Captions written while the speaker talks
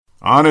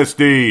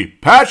Honesty,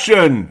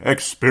 passion,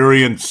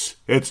 experience.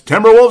 It's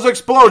Timberwolves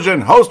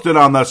Explosion, hosted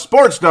on the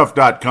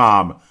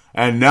sportstuff.com.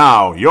 And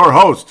now, your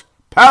host,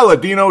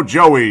 Paladino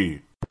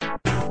Joey.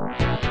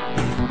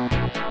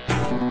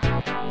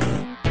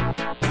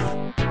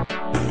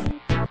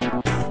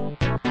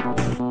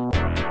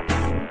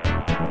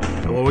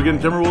 Hello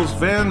again, Timberwolves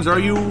fans. Are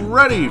you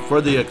ready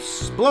for the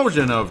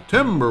explosion of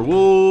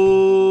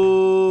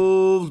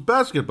Timberwolves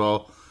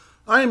basketball?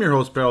 I am your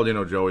host,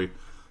 Paladino Joey,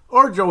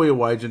 or Joey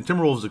Awajan.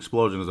 Timberwolves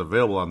Explosion is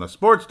available on the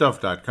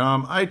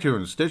sportstuff.com,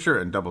 iTunes, Stitcher,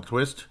 and Double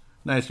Twist.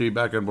 Nice to be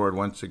back on board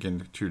once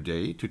again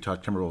today to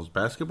talk Timberwolves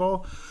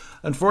basketball.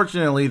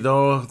 Unfortunately,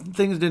 though,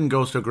 things didn't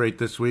go so great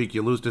this week.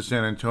 You lose to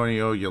San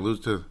Antonio, you lose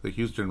to the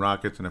Houston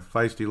Rockets in a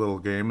feisty little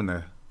game in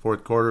the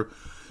fourth quarter.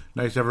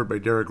 Nice effort by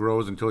Derrick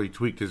Rose until he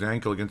tweaked his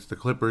ankle against the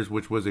Clippers,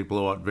 which was a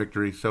blowout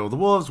victory. So the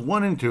Wolves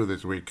 1-2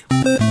 this week.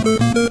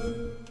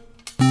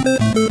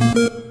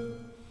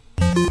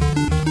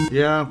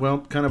 Yeah,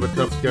 well, kind of a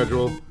tough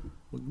schedule.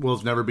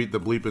 Wolves never beat the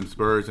bleeping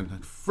Spurs, and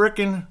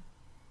frickin'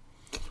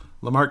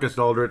 LaMarcus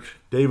Aldridge,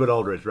 David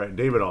Aldridge, right?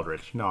 David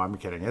Aldridge. No, I'm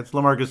kidding. It's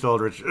LaMarcus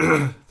Aldridge.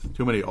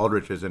 Too many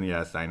Aldridges, and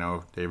yes, I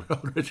know David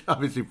Aldridge,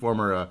 obviously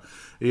former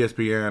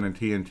ESPN and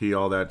TNT,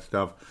 all that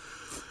stuff.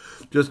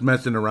 Just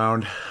messing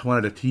around.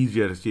 Wanted to tease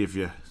you to see if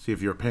you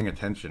were paying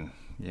attention.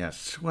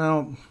 Yes.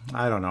 Well,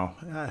 I don't know.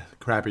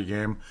 Crappy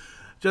game.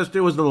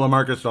 It was the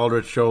LaMarcus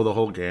Aldridge show the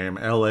whole game.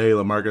 L.A.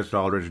 LaMarcus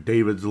Aldridge.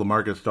 David's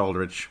LaMarcus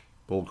Aldridge.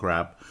 Bull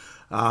crap.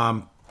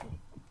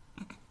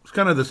 It's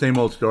kind of the same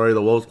old story.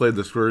 The Wolves played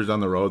the Spurs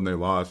on the road and they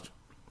lost.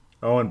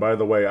 Oh, and by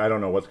the way, I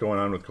don't know what's going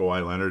on with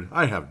Kawhi Leonard.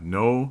 I have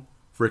no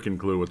freaking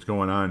clue what's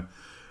going on.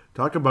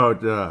 Talk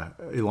about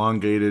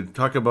elongated.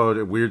 Talk about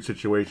a weird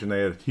situation. They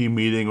had a team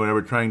meeting,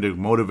 whatever, trying to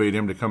motivate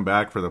him to come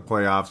back for the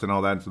playoffs and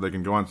all that so they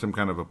can go on some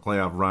kind of a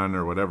playoff run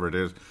or whatever it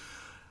is.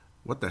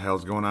 What the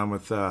hell's going on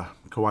with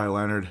Kawhi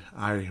Leonard?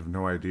 I have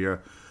no idea.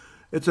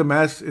 It's a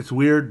mess. It's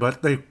weird,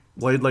 but they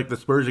played like the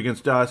Spurs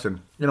against us.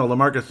 And, you know,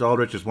 LaMarcus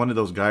Aldridge is one of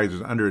those guys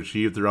who's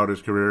underachieved throughout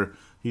his career.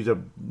 He's a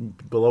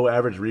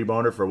below-average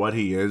rebounder for what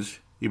he is,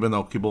 even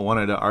though people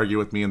wanted to argue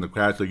with me in the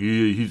past, like,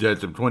 he's had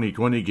some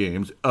 20-20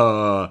 games.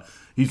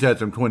 He's had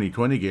some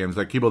 20-20 games.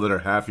 Like, people that are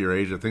half your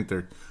age, I think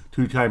they're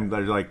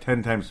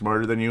 10 times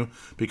smarter than you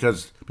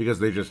because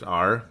they just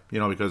are, you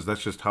know, because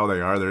that's just how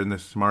they are. They're in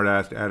this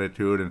smart-ass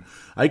attitude, and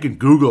I can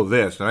Google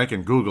this, and I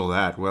can Google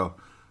that. Well,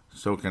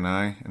 so can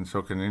I, and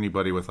so can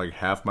anybody with, like,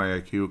 half my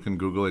IQ can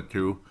Google it,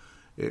 too.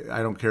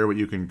 I don't care what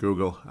you can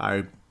Google.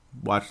 I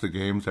watch the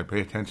games. I pay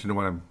attention to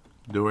what I'm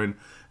doing,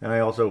 and I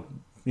also,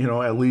 you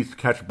know, at least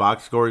catch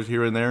box scores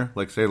here and there,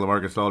 like, say,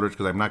 LaMarcus Aldridge,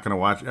 because I'm not going to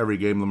watch every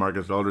game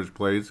LaMarcus Aldridge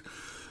plays.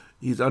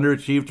 He's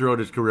underachieved throughout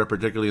his career,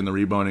 particularly in the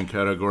rebounding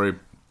category.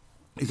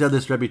 He's had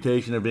this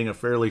reputation of being a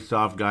fairly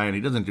soft guy, and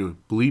he doesn't do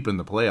bleep in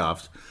the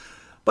playoffs.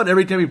 But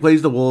every time he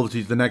plays the Wolves,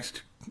 he's the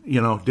next, you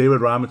know,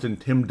 David Robinson,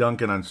 Tim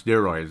Duncan on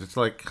steroids. It's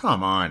like,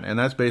 come on. And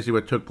that's basically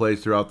what took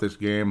place throughout this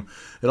game.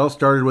 It all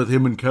started with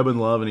him and Kevin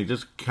Love, and he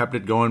just kept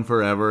it going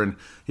forever. And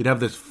he'd have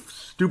this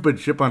stupid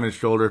chip on his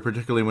shoulder,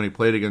 particularly when he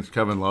played against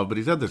Kevin Love. But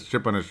he's had this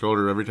chip on his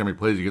shoulder every time he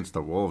plays against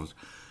the Wolves.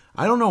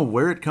 I don't know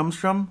where it comes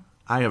from.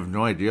 I have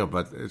no idea,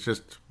 but it's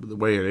just the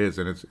way it is,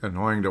 and it's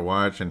annoying to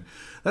watch, and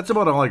that's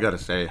about all I got to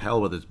say. Hell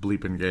with this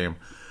bleeping game.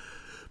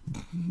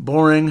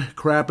 Boring,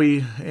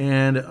 crappy,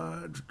 and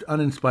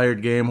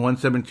uninspired game.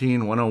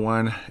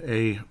 117-101,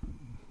 a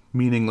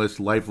meaningless,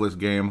 lifeless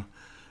game.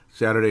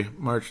 Saturday,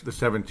 March the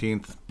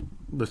 17th,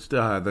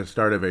 the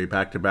start of a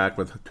back-to-back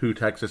with two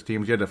Texas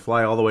teams. You had to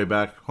fly all the way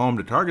back home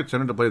to Target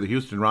Center to play the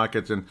Houston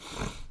Rockets, and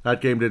that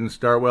game didn't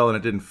start well, and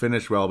it didn't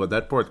finish well, but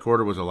that fourth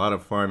quarter was a lot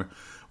of fun.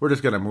 We're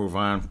just going to move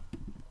on.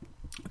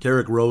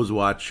 Derrick Rose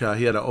watch. He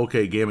had an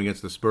okay game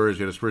against the Spurs.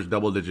 He had his first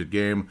double-digit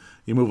game.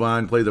 You move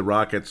on, play the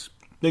Rockets.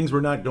 Things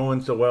were not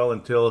going so well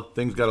until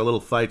things got a little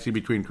fightsy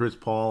between Chris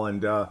Paul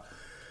and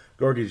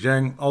Gorgui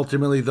Dieng.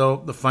 Ultimately,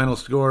 though, the final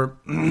score,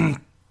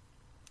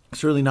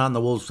 certainly not in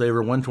the Wolves'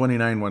 favor,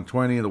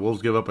 129-120. The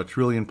Wolves give up 1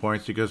 trillion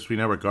points because we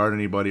never guard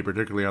anybody,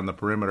 particularly on the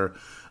perimeter.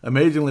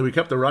 Amazingly, we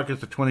kept the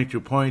Rockets to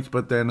 22 points,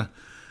 but then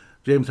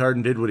James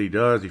Harden did what he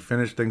does. He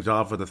finished things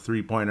off with a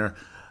three-pointer.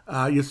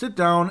 You sit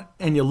down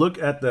and you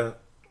look at the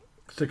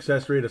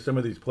success rate of some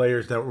of these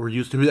players that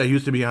used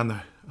to be on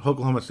the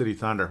Oklahoma City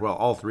Thunder. Well,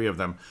 all three of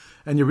them,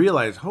 and you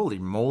realize, holy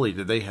moly,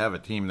 did they have a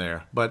team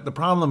there? But the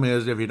problem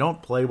is, if you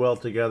don't play well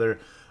together,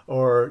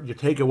 or you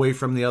take away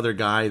from the other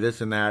guy,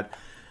 this and that,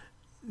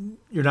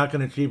 you're not going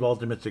to achieve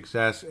ultimate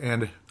success.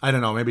 And I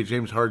don't know, maybe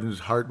James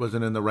Harden's heart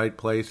wasn't in the right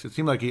place. It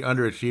seemed like he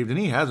underachieved, and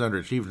he has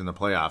underachieved in the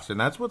playoffs, and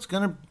that's what's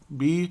going to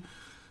be.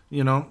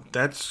 You know,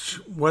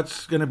 that's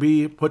what's going to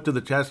be put to the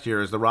test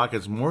here, is the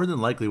Rockets more than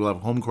likely will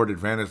have home court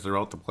advantage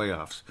throughout the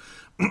playoffs,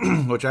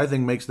 which I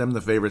think makes them the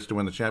favorites to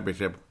win the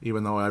championship,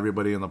 even though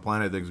everybody on the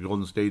planet thinks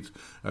Golden State's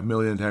a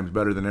million times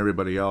better than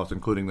everybody else,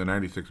 including the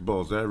 96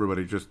 Bulls.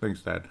 Everybody just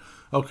thinks that.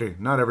 Okay,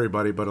 not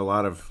everybody, but a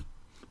lot of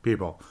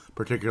people,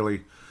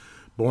 particularly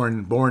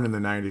born in the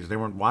 90s. They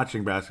weren't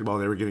watching basketball.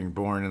 They were getting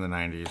born in the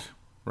 90s,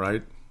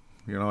 right?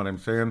 You know what I'm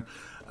saying?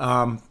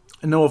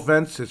 No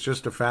offense, it's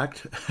just a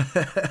fact.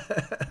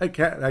 You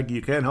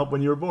can't help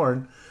when you were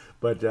born.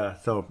 But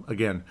so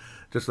again,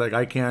 just like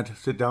I can't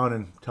sit down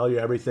and tell you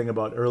everything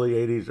about early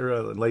 '80s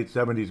or late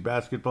 '70s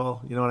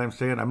basketball. You know what I'm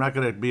saying? I'm not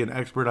going to be an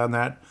expert on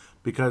that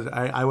because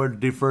I would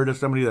defer to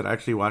somebody that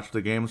actually watched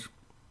the games.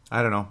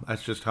 I don't know.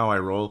 That's just how I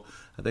roll.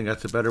 I think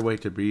that's a better way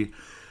to be.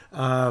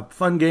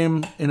 Fun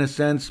game in a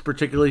sense,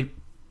 particularly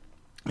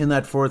in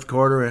that fourth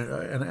quarter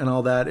and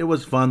all that. It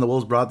was fun. The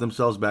Wolves brought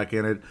themselves back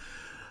in it.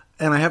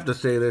 And I have to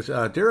say this,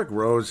 Derrick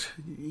Rose,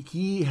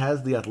 he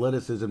has the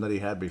athleticism that he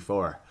had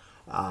before.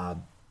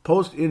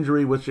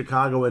 Post-injury with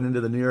Chicago and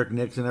into the New York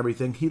Knicks and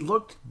everything, he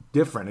looked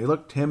different. He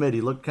looked timid. He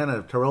looked kind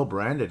of Terrell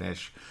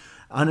Brandon-ish,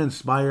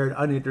 uninspired,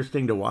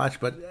 uninteresting to watch.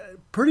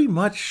 But pretty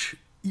much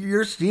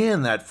you're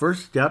seeing that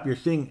first step. You're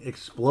seeing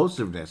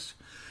explosiveness.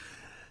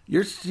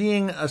 You're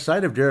seeing a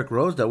side of Derrick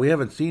Rose that we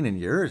haven't seen in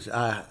years.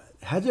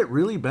 Has it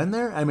really been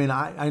there? I mean,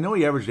 I know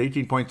he averaged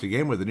 18 points a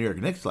game with the New York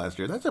Knicks last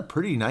year. That's a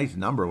pretty nice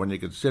number when you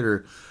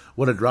consider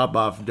what a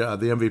drop-off the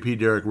MVP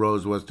Derrick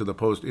Rose was to the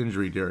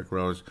post-injury Derrick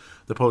Rose,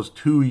 the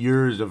post-2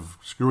 years of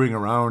screwing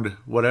around,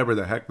 whatever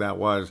the heck that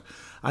was.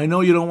 I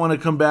know you don't want to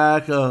come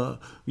back,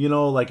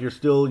 like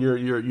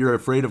you're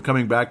afraid of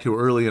coming back too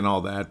early and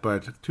all that,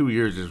 but 2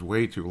 years is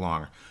way too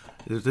long.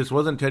 This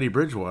wasn't Teddy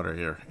Bridgewater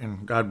here,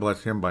 and God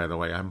bless him, by the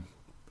way. I'm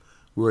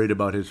worried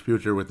about his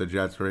future with the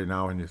Jets right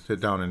now. And you sit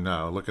down and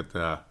look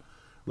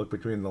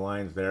between the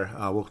lines there.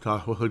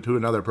 We'll do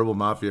another Purple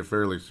Mafia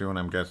fairly soon,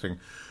 I'm guessing,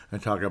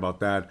 and talk about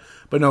that.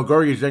 But no,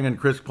 Gorgui Dieng and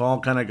Chris Paul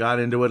kind of got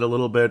into it a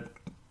little bit.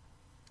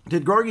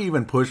 Did Gorgui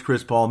even push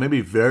Chris Paul? Maybe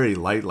very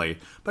lightly.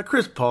 But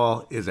Chris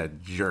Paul is a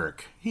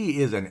jerk.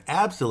 He is an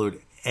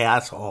absolute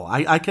asshole.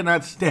 I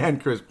cannot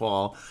stand Chris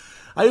Paul.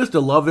 I used to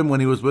love him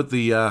when he was with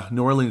the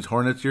New Orleans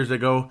Hornets years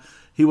ago.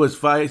 He was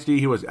feisty,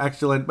 he was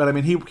excellent, but I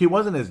mean, he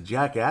wasn't as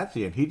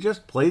jackassian. He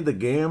just played the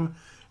game,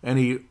 and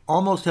he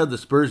almost had the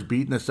Spurs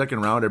beat in the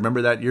second round. I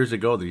remember that years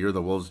ago, the year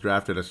the Wolves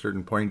drafted a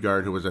certain point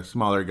guard who was a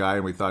smaller guy,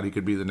 and we thought he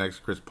could be the next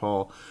Chris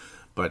Paul.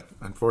 But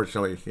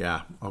unfortunately,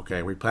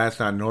 we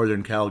passed on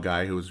Northern Cal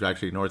guy, who was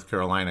actually North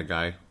Carolina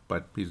guy,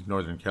 but he's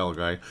Northern Cal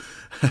guy.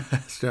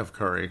 Steph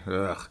Curry.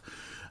 Ugh.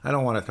 I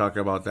don't want to talk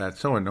about that.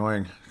 So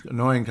annoying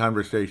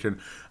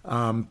conversation.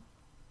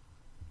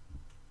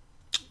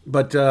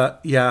 But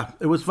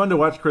it was fun to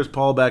watch Chris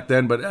Paul back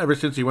then. But ever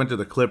since he went to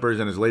the Clippers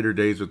and his later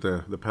days with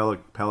the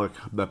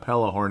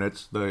Pella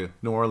Hornets, the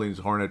New Orleans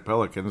Hornet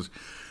Pelicans,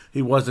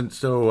 he wasn't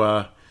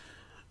so.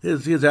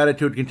 His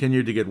attitude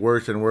continued to get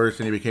worse and worse,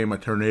 and he became a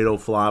tornado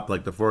flop,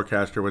 like the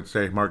forecaster would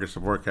say. Marcus,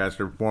 the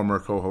forecaster, former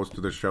co-host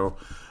of the show.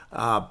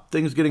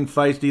 Things getting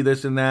feisty,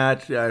 this and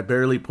that.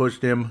 Barely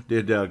pushed him.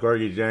 Did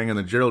Gorgui Dieng, and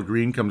then Gerald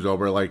Green comes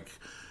over like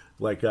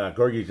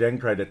Gorgui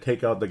Dieng tried to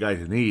take out the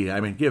guy's knee. I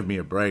mean, give me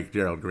a break,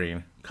 Gerald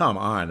Green. Come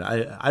on.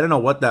 I don't know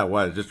what that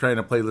was. Just trying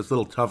to play this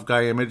little tough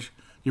guy image.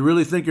 You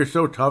really think you're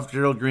so tough,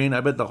 Gerald Green?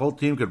 I bet the whole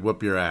team could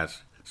whoop your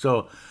ass.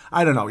 So,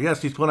 I don't know.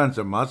 Yes, he's put on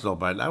some muscle,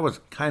 but that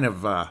was kind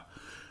of,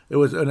 it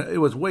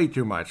was way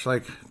too much.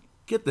 Like,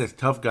 get this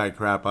tough guy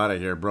crap out of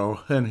here,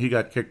 bro. And he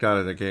got kicked out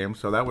of the game,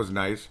 so that was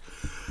nice.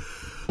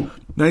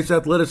 Nice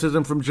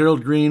athleticism from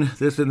Gerald Green,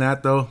 this and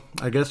that, though.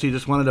 I guess he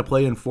just wanted to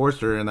play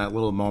enforcer in that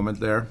little moment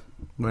there.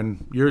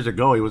 When years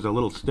ago he was a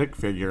little stick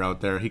figure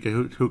out there,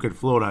 who could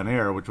float on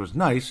air, which was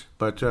nice.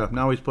 But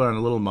now he's put on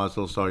a little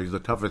muscle, so he's the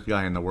toughest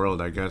guy in the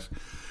world, I guess.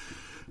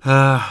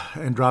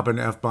 And dropping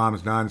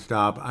F-bombs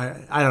nonstop.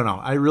 I don't know.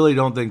 I really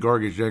don't think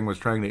Gorgui Dieng was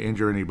trying to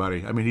injure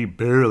anybody. I mean, he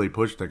barely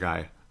pushed the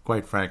guy,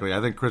 quite frankly. I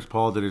think Chris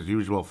Paul did his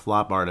usual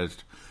flop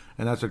artist,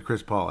 and that's what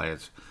Chris Paul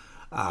is.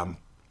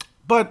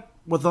 But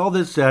with all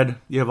this said,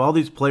 you have all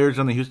these players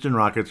on the Houston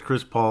Rockets,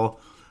 Chris Paul,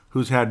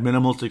 who's had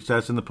minimal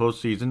success in the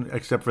postseason,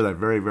 except for that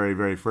very, very,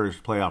 very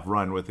first playoff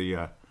run with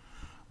the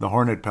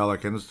Hornet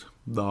Pelicans,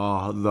 the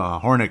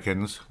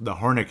Hornicans,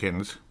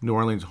 New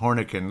Orleans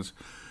Hornicans,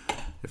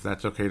 if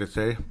that's okay to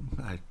say.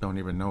 I don't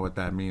even know what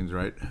that means,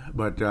 right?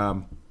 But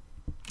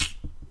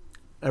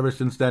ever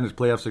since then, his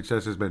playoff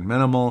success has been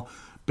minimal.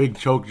 Big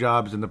choke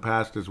jobs in the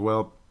past as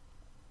well.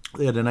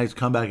 They had a nice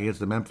comeback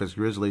against the Memphis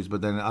Grizzlies, but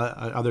then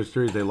other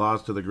series they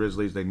lost to the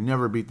Grizzlies. They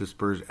never beat the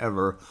Spurs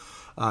ever.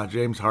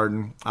 James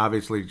Harden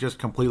obviously just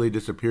completely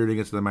disappeared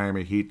against the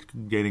Miami Heat,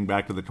 dating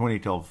back to the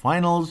 2012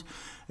 finals.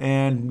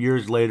 And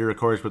years later, of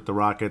course, with the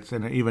Rockets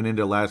and even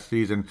into last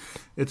season,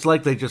 it's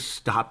like they just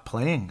stopped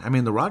playing. I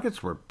mean, the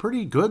Rockets were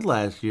pretty good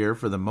last year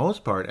for the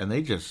most part, and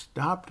they just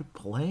stopped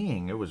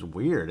playing. It was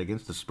weird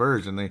against the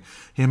Spurs. And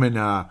him and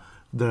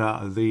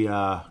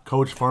the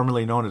coach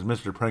formerly known as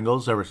Mr.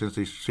 Pringles, ever since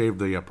he shaved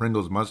the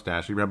Pringles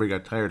mustache. You remember he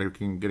got tired of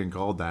getting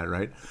called that,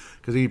 right?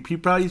 Because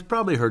he's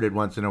probably heard it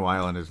once in a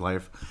while in his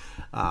life.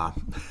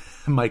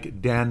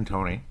 Mike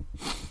D'Antoni,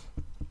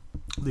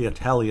 the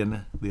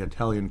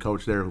Italian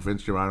coach there, who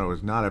Vince Germano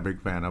is not a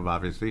big fan of,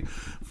 obviously.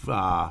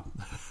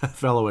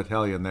 Fellow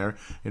Italian there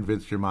in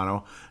Vince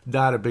Germano.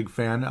 Not a big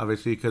fan,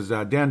 obviously, because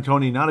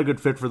D'Antoni, not a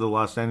good fit for the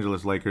Los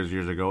Angeles Lakers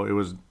years ago. It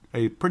was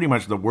pretty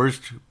much the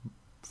worst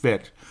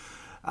fit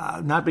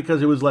Not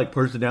because it was like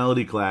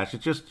personality clash.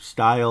 It's just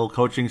style,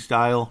 coaching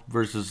style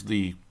versus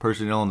the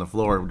personnel on the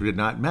floor did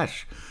not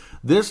mesh.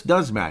 This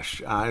does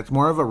mesh. It's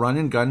more of a run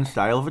and gun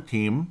style of a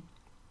team.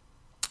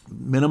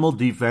 Minimal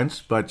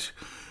defense, but,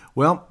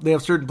 well, they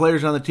have certain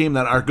players on the team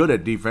that are good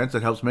at defense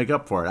that helps make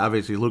up for it.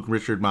 Obviously, Luke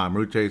Richard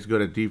Mamute is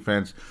good at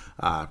defense.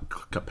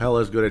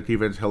 Capella is good at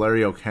defense.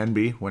 Hilario can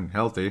be when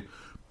healthy.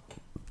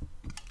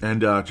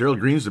 And Gerald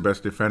Green's the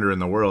best defender in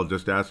the world.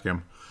 Just ask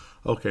him.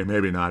 Okay,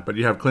 maybe not. But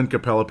you have Clint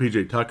Capella,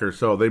 PJ Tucker,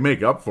 so they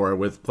make up for it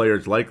with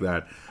players like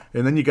that.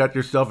 And then you got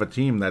yourself a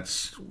team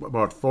that's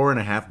about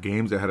 4.5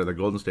 games ahead of the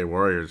Golden State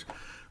Warriors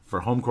for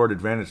home court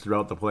advantage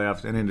throughout the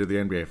playoffs and into the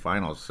NBA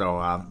Finals.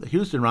 So the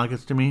Houston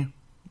Rockets, to me,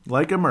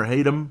 like him or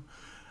hate him,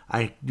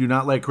 I do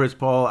not like Chris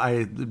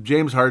Paul.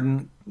 James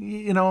Harden,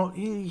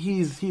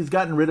 he's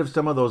gotten rid of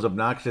some of those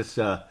obnoxious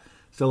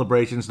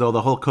celebrations, though,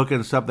 the whole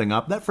cooking something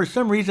up. That, for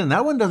some reason,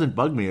 that one doesn't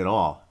bug me at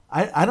all.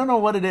 I don't know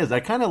what it is. I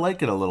kind of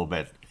like it a little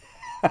bit.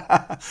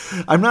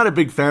 I'm not a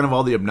big fan of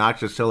all the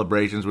obnoxious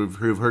celebrations.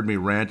 You've heard me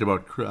rant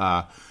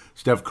about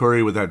Steph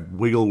Curry with that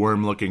wiggle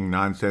worm-looking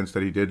nonsense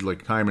that he did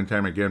like time and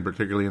time again,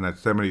 particularly in that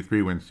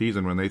 73-win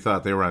season when they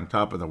thought they were on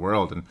top of the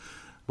world. And,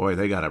 boy,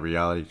 they got a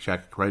reality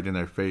check right in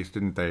their face,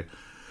 didn't they?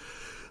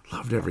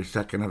 Loved every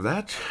second of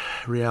that.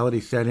 Reality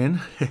set in.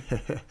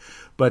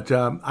 But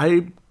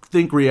I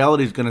think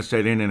reality is going to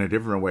set in a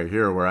different way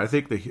here, where I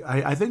think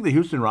the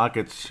Houston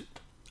Rockets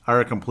are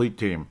a complete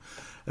team.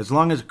 As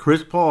long as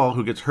Chris Paul,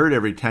 who gets hurt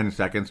every 10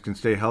 seconds, can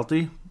stay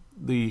healthy,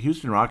 the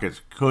Houston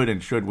Rockets could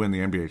and should win the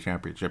NBA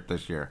championship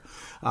this year.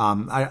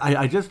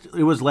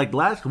 It was like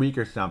last week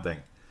or something.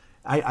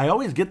 I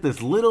always get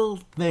this little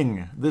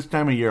thing this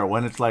time of year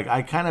when it's like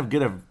I kind of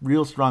get a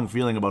real strong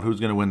feeling about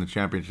who's going to win the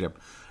championship.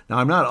 Now,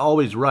 I'm not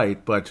always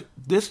right, but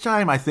this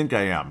time I think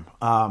I am.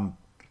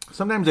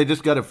 Sometimes I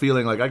just got a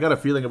feeling, like I got a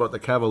feeling about the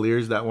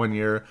Cavaliers that one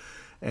year,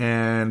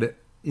 and,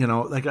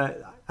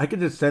 I could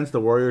just sense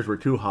the Warriors were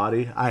too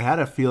haughty. I had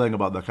a feeling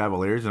about the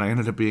Cavaliers, and I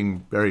ended up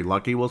being very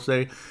lucky, we'll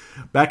say.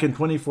 Back in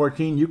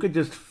 2014, you could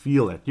just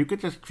feel it. You could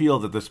just feel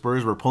that the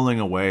Spurs were pulling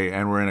away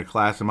and were in a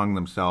class among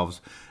themselves.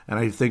 And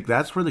I think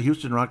that's where the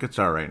Houston Rockets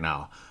are right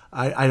now.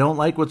 I don't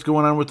like what's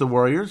going on with the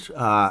Warriors,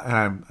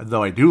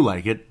 though I do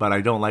like it, but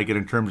I don't like it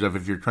in terms of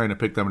if you're trying to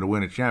pick them to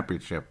win a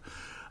championship.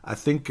 I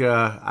think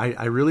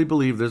I really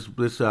believe this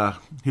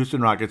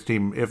Houston Rockets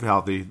team, if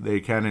healthy,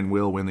 they can and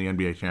will win the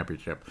NBA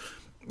championship.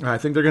 I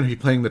think they're going to be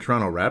playing the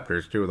Toronto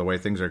Raptors, too, the way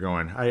things are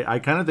going. I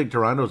kind of think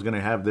Toronto is going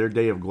to have their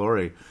day of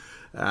glory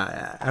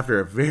after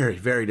a very,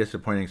 very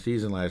disappointing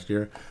season last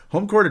year.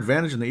 Home court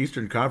advantage in the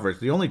Eastern Conference.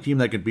 The only team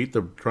that could beat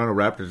the Toronto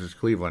Raptors is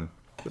Cleveland,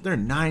 but they're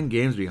 9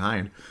 games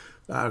behind.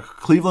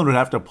 Cleveland would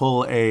have to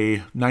pull a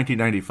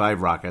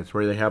 1995 Rockets,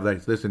 where they have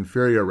this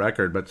inferior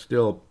record, but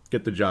still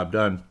get the job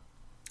done.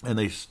 And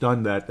they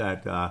stunned that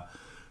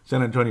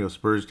San Antonio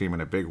Spurs team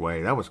in a big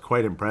way. That was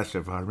quite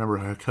impressive. I remember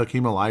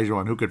Hakeem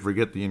Olajuwon, who could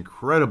forget the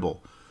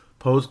incredible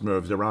post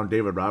moves around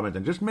David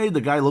Robinson, just made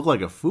the guy look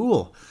like a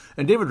fool.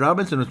 And David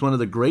Robinson was one of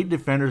the great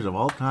defenders of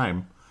all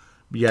time.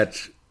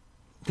 Yet,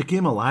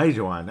 Hakeem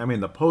Olajuwon,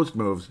 the post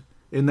moves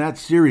in that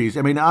series,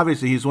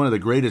 obviously he's one of the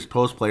greatest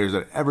post players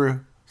that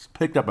ever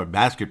picked up a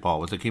basketball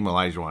was Hakeem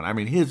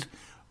Olajuwon. His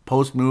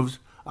post moves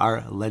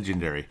are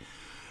legendary.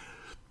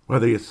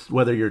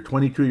 Whether you're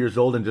 22 years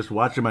old and just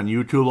watch him on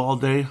YouTube all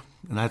day,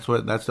 and that's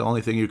the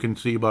only thing you can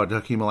see about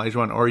Hakeem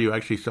Olajuwon, or you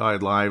actually saw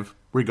it live.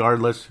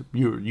 Regardless,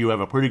 you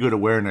have a pretty good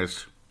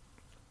awareness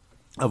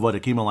of what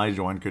Hakeem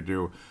Olajuwon could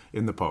do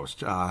in the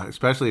post,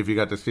 especially if you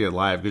got to see it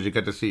live, because you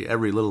got to see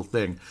every little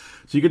thing.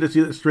 So you get to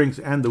see the strengths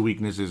and the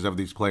weaknesses of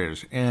these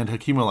players. And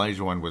Hakeem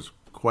Olajuwon was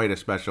quite a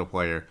special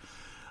player.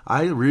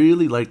 I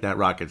really like that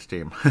Rockets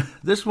team.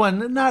 This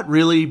one, not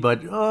really,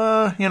 but,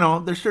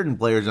 there's certain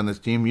players on this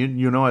team.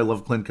 I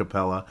love Clint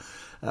Capella.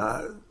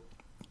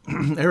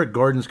 Eric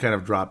Gordon's kind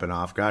of dropping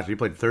off. Gosh, he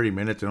played 30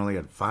 minutes and only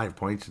had 5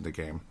 points in the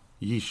game.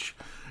 Yeesh.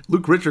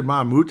 Luke Richard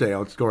Mamute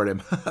outscored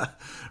him.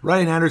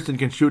 Ryan Anderson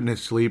can shoot in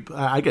his sleep.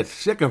 I get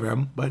sick of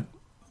him, but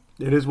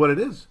it is what it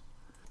is.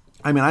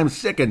 I'm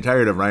sick and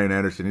tired of Ryan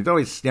Anderson. He's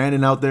always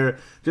standing out there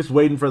just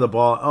waiting for the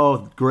ball.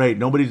 Oh, great.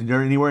 Nobody's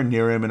anywhere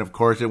near him, and of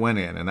course it went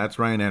in. And that's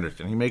Ryan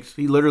Anderson.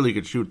 He literally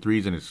could shoot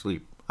threes in his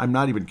sleep. I'm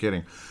not even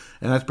kidding.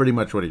 And that's pretty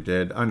much what he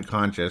did.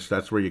 Unconscious.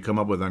 That's where you come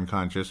up with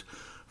unconscious.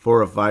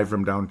 4 of 5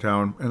 from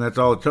downtown. And that's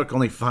all it took.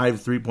 Only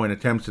 5 3-point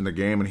attempts in the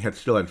game, and he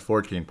still had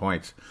 14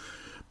 points.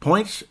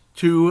 Points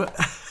to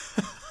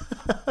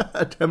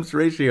attempts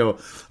ratio.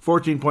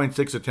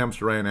 14.6 attempts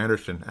for Ryan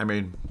Anderson.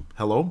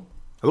 Hello?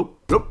 Nope.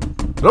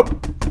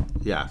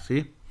 Yeah,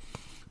 see?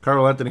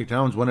 Karl Anthony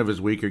Towns, one of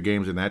his weaker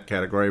games in that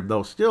category,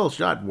 though still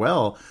shot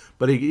well,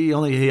 but he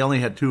only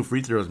had 2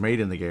 free throws made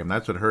in the game.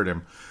 That's what hurt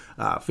him.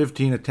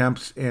 15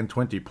 attempts and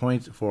 20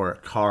 points for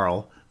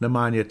Carl.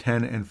 Nemanja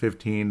 10 and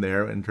 15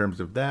 there in terms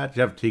of that.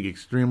 Jeff Teague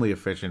extremely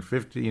efficient,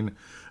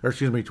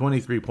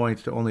 23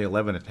 points to only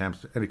 11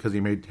 attempts, and because he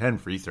made 10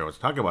 free throws.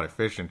 Talk about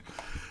efficient.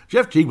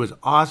 Jeff Teague was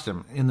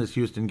awesome in this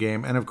Houston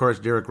game, and of course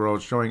Derrick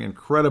Rose showing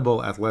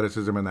incredible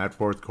athleticism in that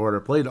fourth quarter.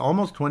 Played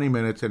almost 20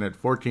 minutes and had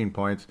 14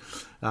 points.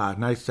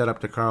 Nice setup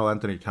to Karl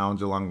Anthony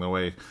Towns along the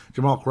way.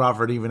 Jamal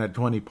Crawford even had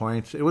 20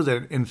 points. It was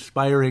an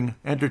inspiring,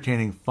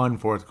 entertaining, fun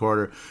fourth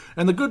quarter.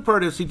 And the good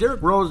part is,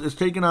 Derrick Rose is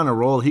taking on a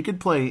role. He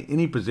could play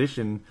any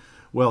position.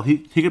 Well, he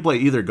could play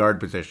either guard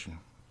position.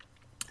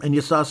 And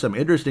you saw some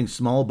interesting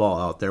small ball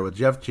out there with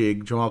Jeff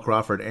Teague, Jamal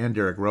Crawford, and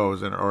Derrick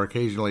Rose, or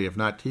occasionally, if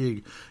not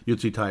Teague, you'd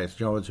see Tyus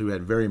Jones, who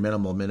had very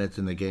minimal minutes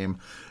in the game.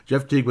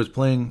 Jeff Teague was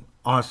playing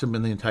awesome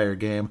in the entire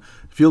game.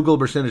 Field goal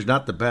percentage,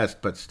 not the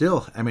best, but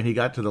still, I mean, he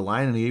got to the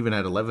line and he even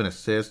had 11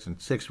 assists and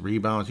 6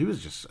 rebounds. He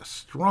was just a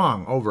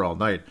strong overall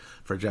night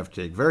for Jeff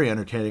Teague. Very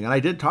entertaining. And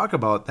I did talk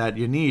about that.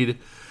 You need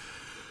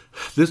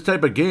this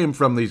type of game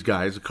from these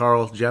guys,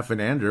 Carl, Jeff, and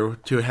Andrew,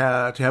 to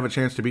have a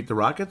chance to beat the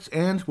Rockets.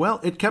 And, well,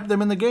 it kept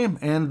them in the game.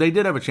 And they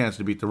did have a chance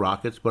to beat the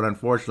Rockets, but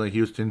unfortunately,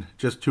 Houston,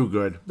 just too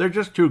good. They're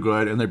just too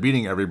good, and they're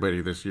beating everybody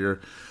this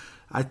year.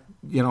 I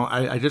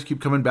just keep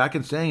coming back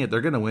and saying it.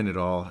 They're going to win it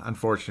all,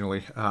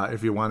 unfortunately,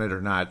 if you want it or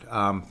not.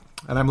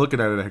 And I'm looking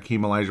at a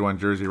Hakeem Olajuwon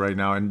jersey right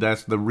now, and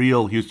that's the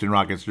real Houston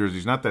Rockets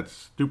jerseys, not that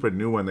stupid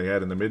new one they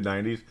had in the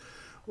mid-'90s.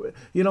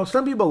 You know,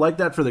 some people like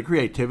that for the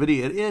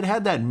creativity. It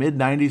had that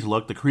mid-'90s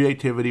look, the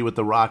creativity with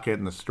the rocket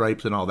and the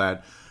stripes and all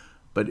that.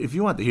 But if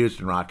you want the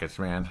Houston Rockets,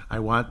 man, I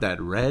want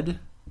that red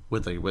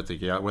with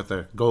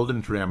the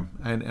golden trim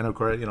and of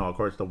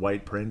course the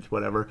white print,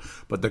 whatever.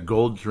 But the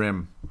gold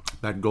trim,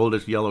 that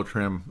goldish yellow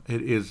trim,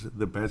 it is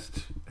the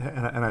best,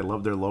 and I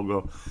love their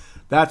logo.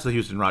 That's the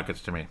Houston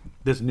Rockets to me.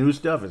 This new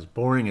stuff is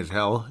boring as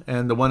hell,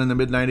 and the one in the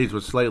mid-'90s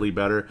was slightly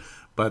better.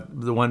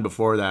 But the one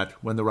before that,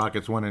 when the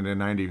Rockets won it in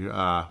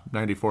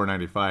 94,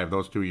 95,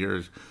 those 2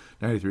 years,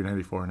 93,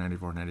 94,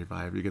 94,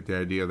 95, you get the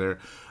idea there.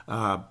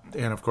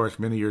 And, of course,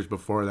 many years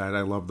before that,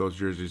 I love those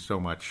jerseys so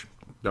much.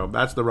 So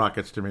that's the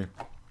Rockets to me.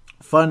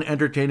 Fun,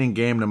 entertaining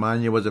game.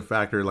 Nemanja was a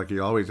factor like he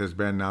always has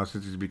been now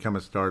since he's become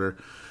a starter.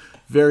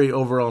 Very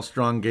overall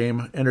strong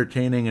game,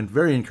 entertaining, and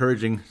very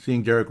encouraging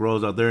seeing Derrick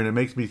Rose out there. And it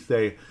makes me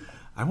say,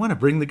 I want to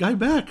bring the guy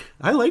back.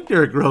 I like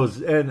Derrick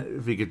Rose, and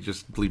if he could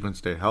just sleep and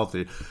stay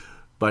healthy.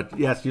 But,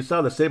 yes, you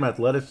saw the same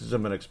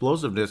athleticism and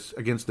explosiveness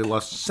against the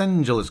Los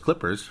Angeles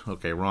Clippers.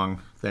 Okay,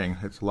 wrong thing.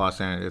 It's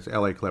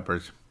LA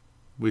Clippers.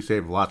 We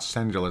save Los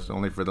Angeles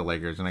only for the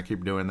Lakers, and I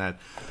keep doing that.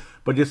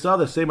 But you saw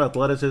the same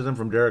athleticism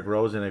from Derrick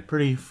Rose in a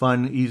pretty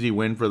fun, easy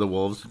win for the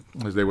Wolves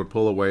as they would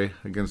pull away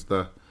against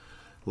the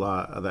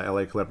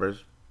LA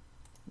Clippers.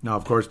 Now,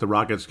 of course, the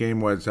Rockets game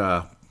was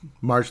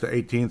March the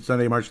 18th,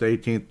 Sunday, March the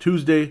 18th.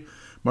 Tuesday,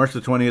 March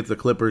the 20th, the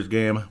Clippers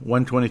game,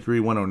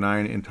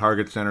 123-109 in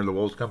Target Center. The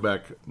Wolves come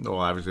back. Well,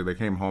 obviously, they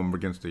came home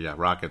against the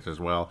Rockets as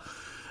well.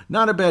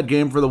 Not a bad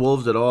game for the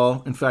Wolves at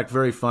all. In fact,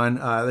 very fun.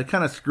 They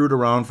kind of screwed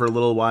around for a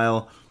little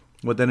while,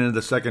 but then into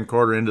the second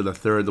quarter, into the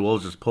third, the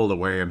Wolves just pulled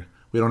away, and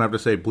we don't have to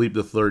say bleep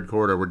the third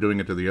quarter. We're doing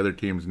it to the other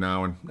teams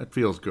now, and it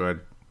feels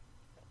good.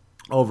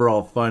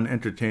 Overall, fun,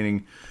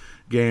 entertaining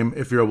game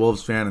if you're a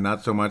Wolves fan, and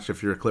not so much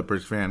if you're a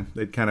Clippers fan.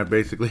 They'd kind of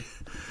basically...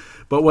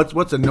 But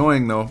what's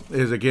annoying, though,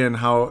 is, again,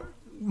 how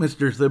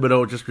Mr.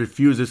 Thibodeau just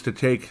refuses to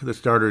take the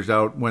starters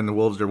out when the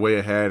Wolves are way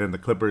ahead and the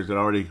Clippers had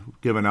already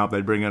given up.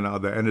 They bring in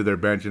the end of their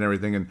bench and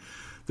everything, and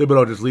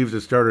Thibodeau just leaves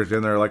his starters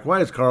in there. Like,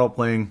 why is Karl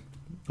playing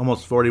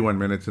almost 41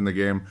 minutes in the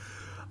game?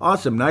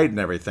 Awesome night and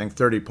everything,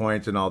 30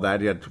 points and all that.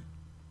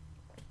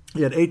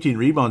 He had 18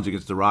 rebounds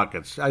against the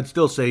Rockets. I'd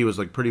still say he was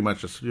like pretty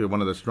much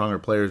one of the stronger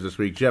players this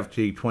week. Jeff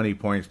Teague, 20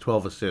 points,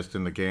 12 assists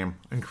in the game.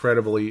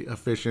 Incredibly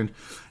efficient.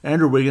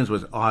 Andrew Wiggins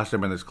was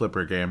awesome in this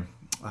Clipper game.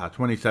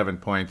 27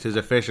 points. His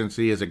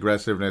efficiency, his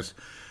aggressiveness.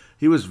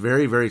 He was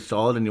very, very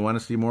solid, and you want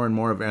to see more and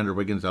more of Andrew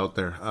Wiggins out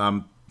there.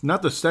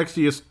 Not the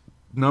sexiest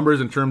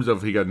numbers in terms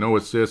of he got no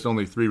assists,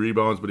 only 3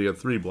 rebounds, but he had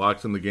 3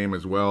 blocks in the game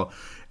as well.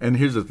 And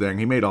here's the thing.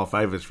 He made all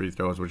 5 of his free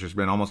throws, which has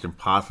been almost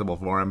impossible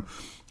for him.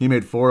 He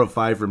made 4 of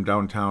 5 from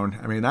downtown.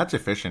 I mean, that's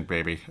efficient,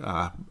 baby.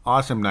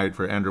 Awesome night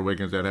for Andrew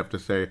Wiggins, I'd have to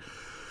say.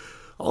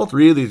 All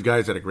 3 of these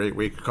guys had a great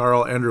week.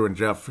 Karl, Andrew, and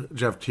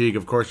Jeff Teague,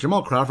 of course.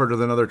 Jamal Crawford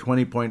with another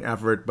 20-point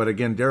effort. But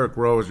again, Derrick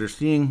Rose, you're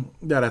seeing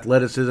that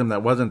athleticism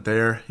that wasn't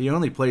there. He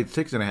only played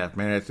 6.5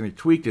 minutes, and he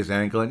tweaked his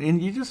ankle.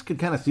 And you just could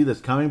kind of see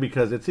this coming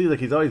because it seems like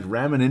he's always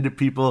ramming into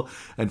people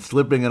and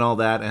slipping and all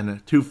that.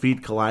 And 2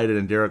 feet collided,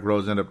 and Derrick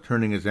Rose ended up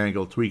turning his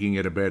ankle, tweaking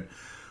it a bit.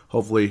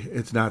 Hopefully,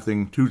 it's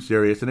nothing too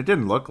serious. And it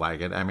didn't look like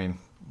it. I mean,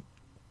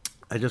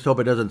 I just hope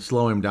it doesn't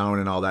slow him down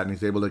and all that, and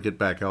he's able to get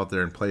back out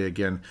there and play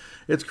again.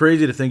 It's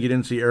crazy to think you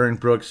didn't see Aaron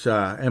Brooks,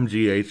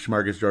 MGH,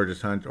 Marcus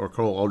Georges-Hunt, or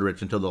Cole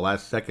Aldrich until the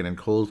last second. In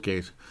Cole's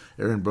case,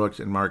 Aaron Brooks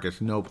and Marcus,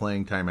 no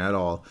playing time at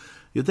all.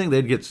 You'd think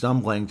they'd get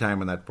some playing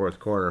time in that fourth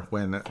quarter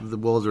when the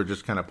Wolves were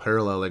just kind of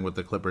paralleling with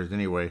the Clippers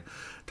anyway.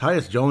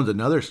 Tyus Jones,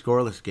 another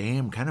scoreless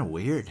game, kind of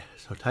weird.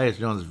 Tyus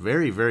Jones,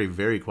 very, very,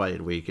 very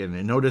quiet week,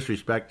 and no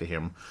disrespect to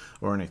him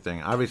or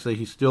anything. Obviously,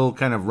 he's still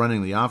kind of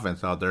running the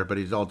offense out there, but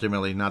he's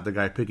ultimately not the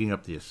guy picking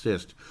up the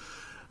assist.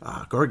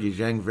 Gorgui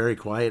Dieng, very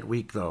quiet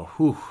week, though.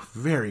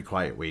 Very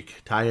quiet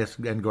week. Tyus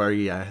and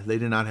Gorgui, they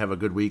did not have a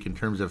good week in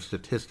terms of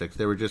statistics.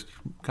 They were just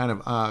kind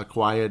of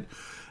quiet,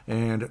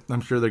 and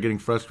I'm sure they're getting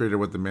frustrated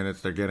with the minutes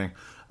they're getting.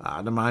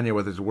 Nemanja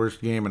with his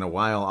worst game in a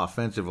while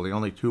offensively,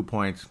 only 2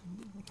 points,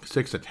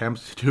 6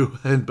 attempts too,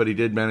 but he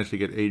did manage to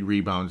get 8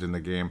 rebounds in the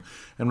game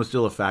and was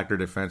still a factor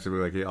defensively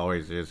like he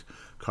always is.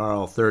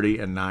 Karl, 30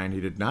 and 9. He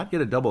did not get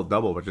a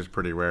double-double, which is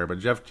pretty rare, but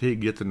Jeff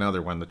Teague gets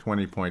another one, the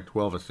 20-point,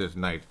 12-assist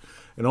night.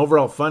 An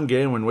overall fun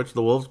game in which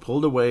the Wolves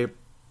pulled away,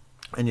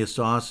 and you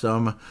saw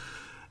some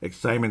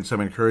excitement, some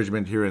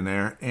encouragement here and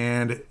there.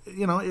 And,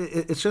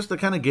 it's just the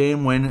kind of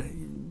game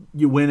when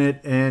you win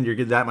it and you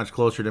get that much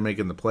closer to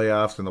making the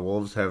playoffs, and the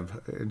Wolves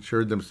have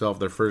ensured themselves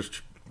their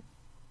first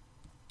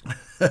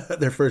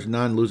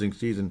non-losing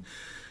season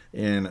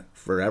in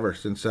forever,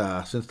 since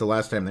the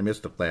last time they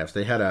missed the playoffs.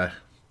 They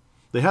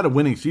had a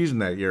winning season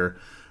that year,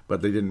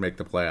 but they didn't make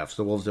the playoffs.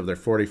 The Wolves have their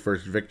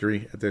 41st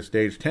victory at this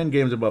stage, 10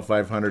 games above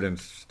 500 and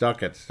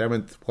stuck at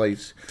 7th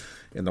place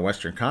in the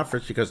Western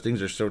Conference because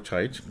things are so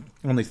tight.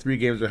 Only 3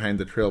 games behind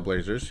the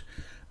Trailblazers,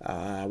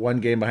 1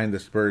 game behind the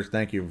Spurs.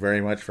 Thank you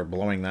very much for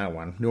blowing that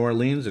one. New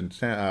Orleans and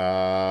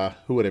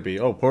who would it be?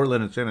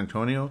 Portland and San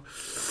Antonio.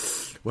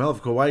 Well,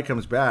 if Kawhi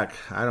comes back,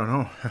 I don't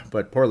know,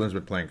 but Portland's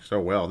been playing so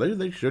well.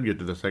 They should get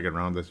to the second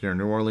round this year.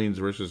 New Orleans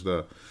versus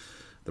the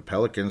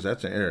Pelicans,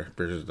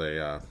 versus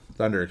the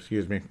Thunder,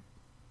 excuse me.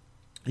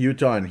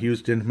 Utah and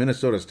Houston.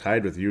 Minnesota's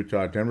tied with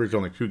Utah. Denver's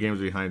only 2 games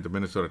behind the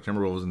Minnesota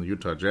Timberwolves and the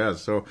Utah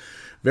Jazz. So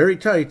very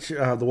tight.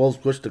 The Wolves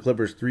pushed the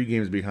Clippers 3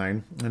 games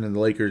behind. And then the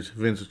Lakers,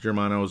 Vince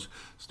Germano's,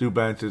 Stu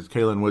Bantz's,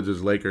 Kalen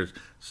Woods' Lakers,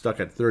 stuck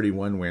at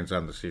 31 wins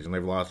on the season.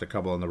 They've lost a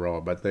couple in a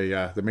row. But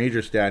the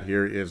major stat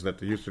here is that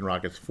the Houston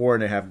Rockets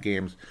 4.5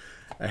 games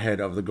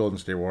ahead of the Golden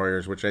State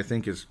Warriors, which I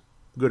think is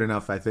good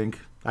enough, I think.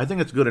 I think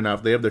it's good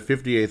enough. They have their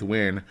 58th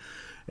win.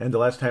 And the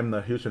last time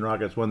the Houston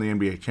Rockets won the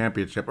NBA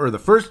championship, or the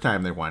first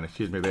time they won,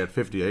 they had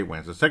 58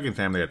 wins. The second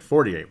time they had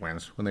 48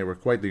 wins when they were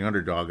quite the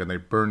underdog and they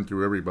burned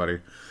through everybody.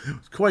 It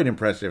was quite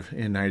impressive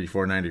in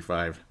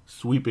 94-95,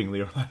 sweeping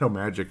the Orlando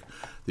Magic.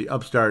 The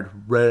upstart,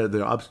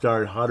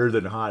 hotter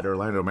than hot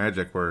Orlando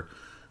Magic were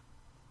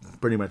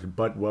pretty much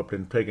butt-whooped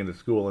and taken to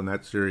school in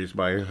that series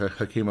by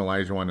Hakeem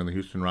Olajuwon and the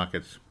Houston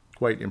Rockets.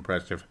 Quite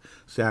impressive.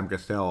 Sam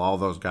Cassell, all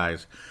those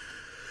guys.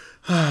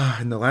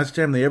 And the last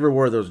time they ever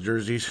wore those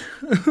jerseys,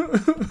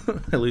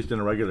 at least on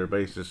a regular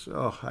basis,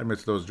 I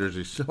miss those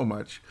jerseys so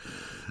much.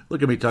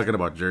 Look at me talking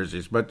about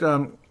jerseys. But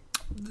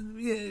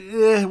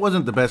it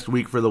wasn't the best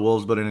week for the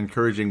Wolves, but an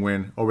encouraging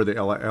win over the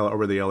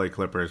LA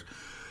Clippers.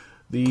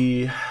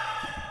 Can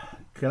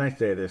I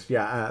say this?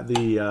 Yeah,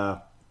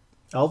 the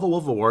Alpha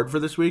Wolf Award for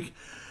this week,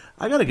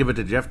 I got to give it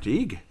to Jeff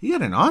Teague. He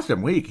had an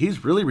awesome week.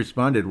 He's really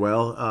responded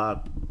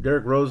well.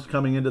 Derrick Rose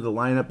coming into the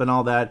lineup and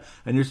all that,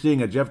 and you're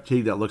seeing a Jeff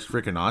Teague that looks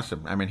freaking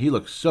awesome. I mean, he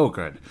looks so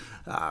good.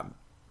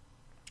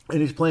 And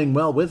he's playing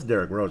well with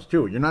Derrick Rose,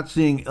 too. You're not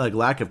seeing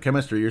lack of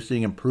chemistry. You're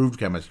seeing improved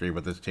chemistry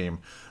with this team.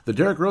 The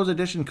Derrick Rose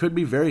addition could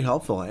be very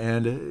helpful,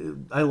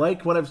 and I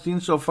like what I've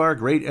seen so far.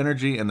 Great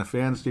energy, and the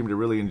fans seem to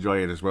really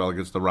enjoy it as well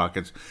against the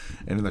Rockets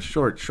and in the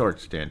short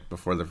stint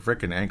before the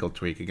frickin' ankle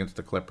tweak against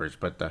the Clippers.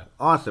 But the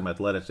awesome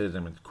athleticism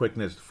and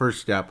quickness,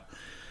 first step.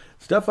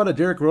 Stuff out of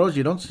Derrick Rose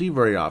you don't see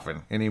very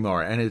often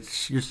anymore, and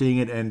you're seeing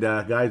it, and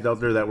guys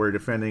out there that were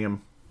defending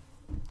him,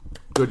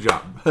 good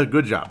job.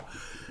 Good job.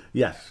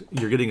 Yes,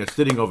 you're getting a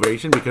sitting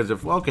ovation because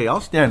I'll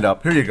stand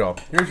up. Here you go.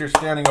 Here's your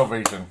standing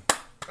ovation.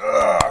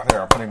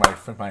 There, I'm putting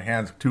my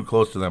hands too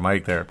close to the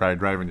mic there, probably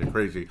driving you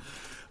crazy.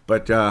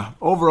 But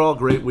overall,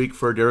 great week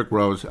for Derrick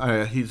Rose.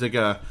 He's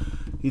got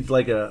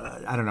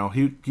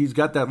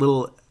that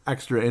little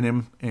extra in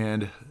him,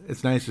 and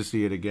it's nice to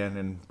see it again.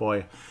 And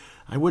boy,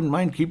 I wouldn't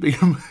mind keeping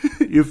him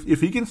if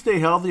he can stay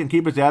healthy and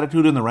keep his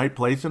attitude in the right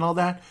place and all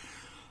that.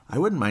 I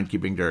wouldn't mind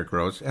keeping Derrick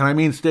Rose, and I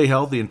mean stay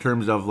healthy in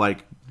terms of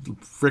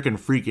frickin'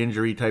 freak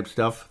injury type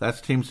stuff.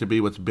 That seems to be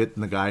what's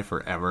bitten the guy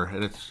forever,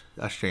 and it's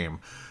a shame.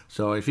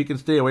 So if he can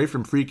stay away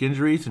from freak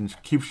injuries and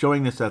keep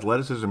showing this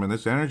athleticism and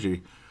this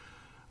energy,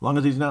 as long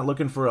as he's not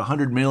looking for a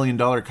 $100 million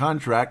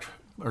contract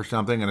or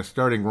something and a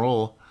starting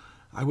role,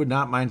 I would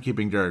not mind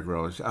keeping Derrick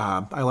Rose.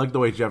 I like the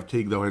way Jeff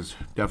Teague, though, has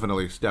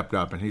definitely stepped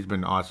up, and he's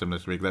been awesome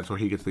this week. That's where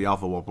he gets the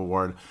Alpha Wolf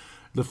Award.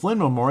 The Flynn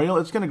Memorial,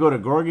 it's going to go to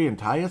Gorgui and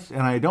Tyus,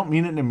 and I don't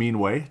mean it in a mean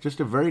way.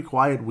 Just a very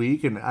quiet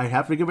week, and I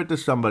have to give it to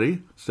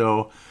somebody.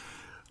 So,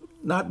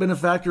 not been a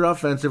factor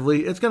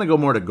offensively. It's going to go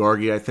more to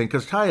Gorgui, I think,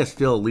 because Tyus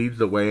still leads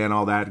the way and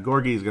all that.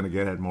 Gorgui is going to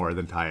get it more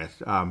than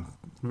Tyus.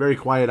 Very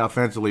quiet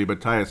offensively, but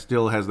Tyus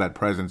still has that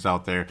presence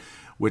out there,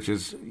 which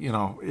is,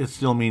 it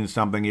still means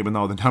something, even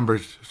though the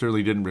numbers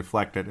certainly didn't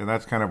reflect it. And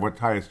that's kind of what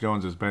Tyus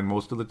Jones has been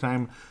most of the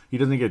time. He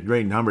doesn't get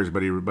great numbers,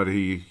 but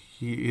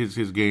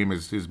his game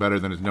is better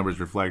than his numbers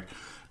reflect.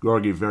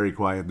 Gorgui very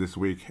quiet this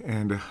week,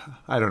 and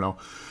I don't know.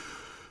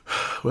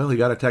 Well, he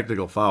got a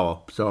technical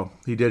foul, so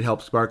he did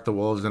help spark the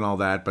Wolves and all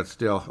that, but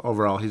still,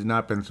 overall, he's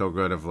not been so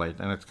good of late,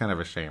 and it's kind of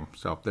a shame.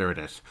 So there it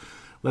is.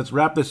 Let's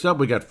wrap this up.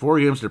 We got 4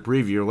 games to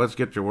preview. Let's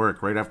get to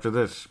work right after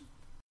this.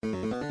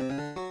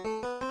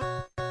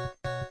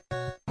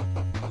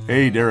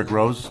 Hey, Derek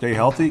Rose, stay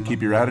healthy,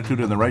 keep your attitude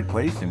in the right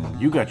place,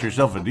 and you got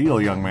yourself a deal,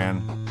 young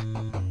man.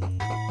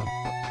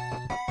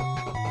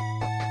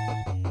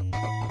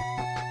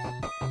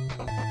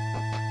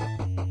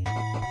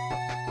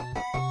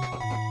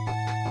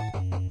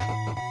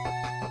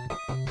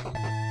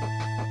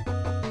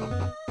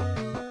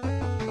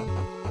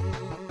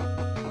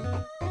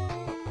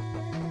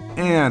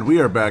 And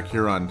we are back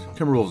here on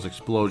Timberwolves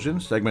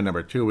Explosion, segment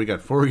number 2. We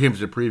got 4 games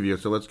to preview,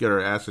 so let's get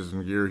our asses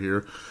in gear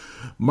here.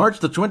 March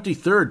the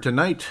 23rd,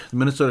 tonight, the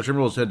Minnesota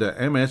Timberwolves head to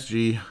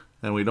MSG,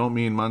 and we don't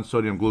mean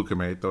monosodium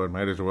glutamate, though it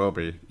might as well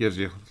be. It gives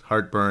you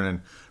heartburn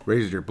and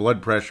raises your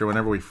blood pressure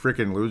whenever we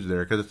freaking lose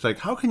there, because it's like,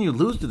 how can you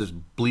lose to this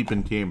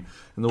bleeping team?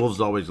 And the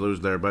Wolves always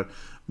lose there, but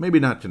maybe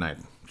not tonight.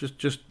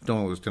 Just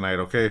don't lose tonight,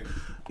 okay?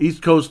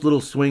 East Coast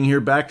little swing here,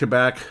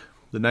 back-to-back.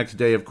 The next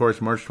day, of course,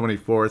 March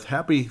 24th.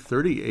 Happy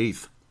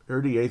 38th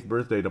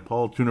birthday to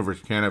Paul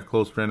Tuniverse-Caniff,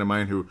 close friend of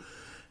mine who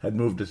had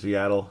moved to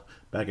Seattle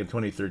back in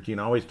 2013.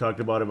 Always talked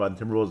about him on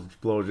Timberwolves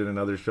Explosion and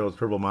other shows,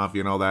 Purple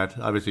Mafia and all that.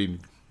 Obviously,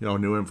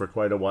 knew him for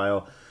quite a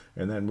while,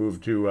 and then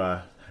moved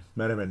to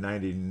met him in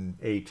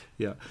 '98.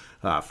 Yeah,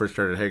 first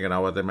started hanging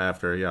out with him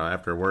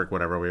after work,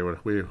 whatever.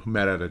 We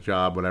met at a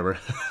job, whatever.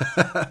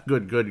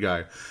 good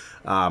guy.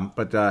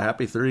 But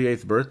happy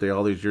 38th birthday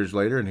all these years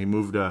later, and he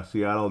moved to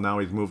Seattle. Now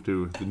he's moved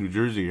to the New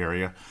Jersey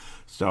area.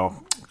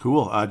 So,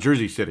 cool.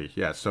 Jersey City,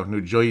 yes. So,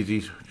 New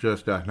Jersey's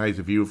just a nice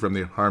view from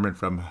the apartment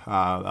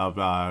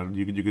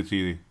you could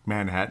see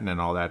Manhattan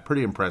and all that.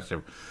 Pretty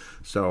impressive.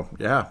 So,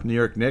 yeah, New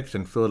York Knicks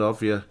and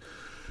Philadelphia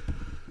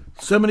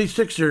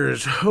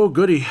 76ers. Oh,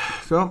 goody.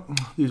 So,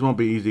 these won't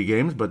be easy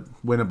games, but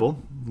winnable.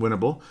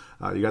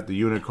 You got the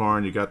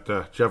Unicorn. You got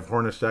Jeff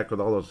Hornacek with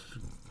all those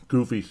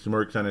goofy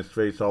smirks on his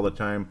face all the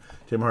time.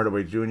 Tim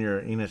Hardaway Jr.,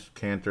 Enes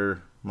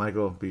Kanter,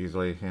 Michael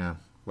Beasley, yeah.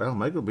 Well,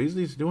 Michael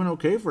Beasley's doing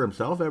okay for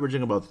himself,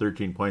 averaging about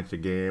 13 points a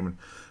game. And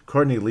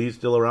Courtney Lee's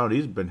still around.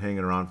 He's been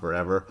hanging around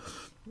forever.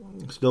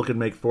 Still can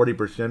make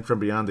 40% from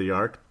beyond the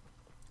arc.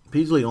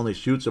 Beasley only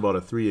shoots about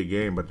a 3 a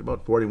game, but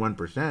about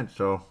 41%,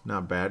 so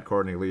not bad.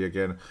 Courtney Lee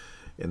again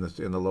in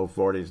the low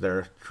 40s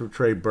there.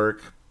 Trey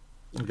Burke,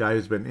 a guy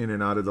who's been in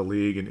and out of the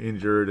league and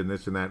injured and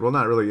this and that. Well,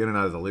 not really in and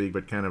out of the league,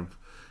 but kind of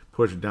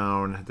pushed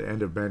down at the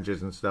end of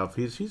benches and stuff.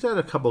 He's had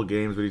a couple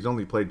games, but he's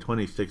only played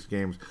 26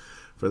 games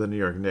for the New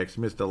York Knicks.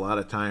 Missed a lot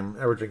of time,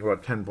 averaging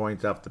about 10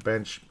 points off the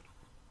bench.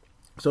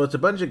 So it's a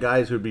bunch of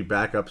guys who'd be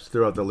backups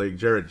throughout the league.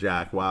 Jarrett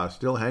Jack, wow,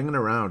 still hanging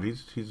around.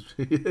 He's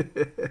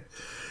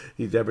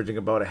he's averaging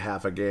about a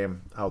half a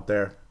game out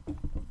there.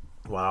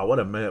 Wow, what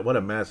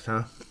a mess,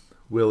 huh?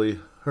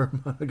 Willie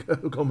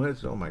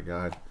Gomez, oh my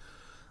God.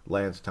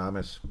 Lance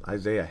Thomas,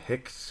 Isaiah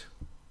Hicks.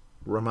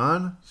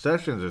 Ramon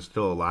Sessions is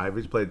still alive.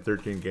 He's played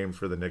 13 games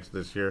for the Knicks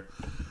this year.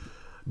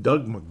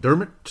 Doug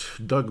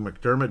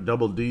McDermott,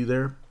 double D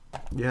there.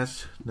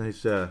 Yes,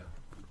 nice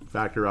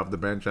factor off the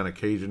bench on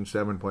occasion,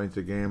 7 points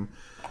a game.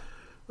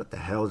 What the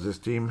hell is this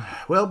team?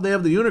 Well, they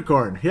have the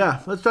Unicorn. Yeah,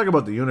 let's talk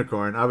about the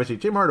Unicorn. Obviously,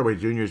 Tim Hardaway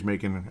Jr. is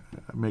making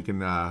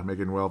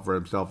well for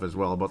himself as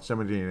well. About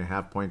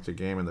 17.5 points a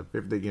game in the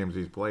 50 games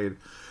he's played.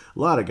 A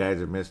lot of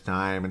guys have missed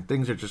time, and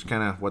things are just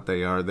kind of what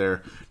they are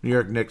there. New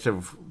York Knicks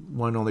have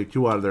won only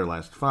 2 out of their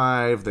last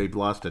 5. They've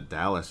lost to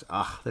Dallas.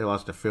 They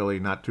lost to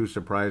Philly. Not too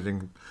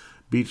surprising.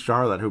 Beat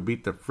Charlotte, who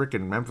beat the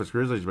freaking Memphis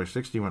Grizzlies by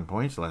 61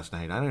 points last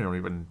night. I don't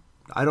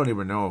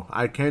even know.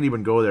 I can't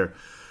even go there.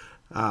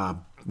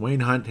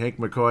 Wayne Hunt, Hank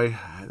McCoy,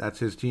 that's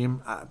his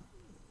team. I'm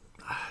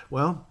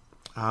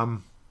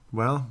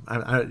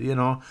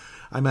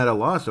at a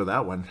loss with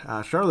that one.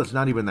 Charlotte's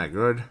not even that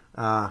good.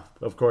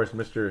 Of course,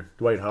 Mr.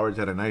 Dwight Howard's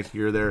had a nice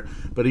year there,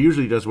 but he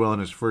usually does well in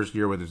his first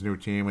year with his new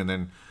team, and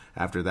then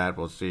after that,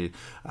 we'll see.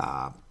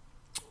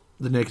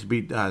 The Knicks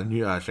beat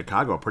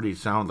Chicago pretty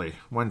soundly,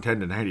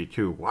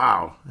 110-92.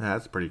 Wow,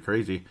 that's pretty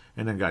crazy.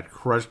 And then got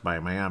crushed by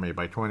Miami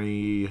by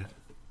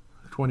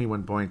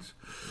 21 points.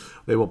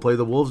 They will play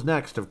the Wolves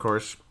next, of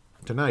course,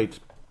 tonight.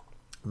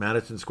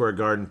 Madison Square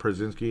Garden,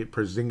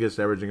 Porzingis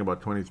averaging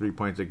about 23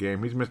 points a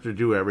game. He's Mr.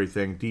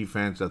 Do-Everything,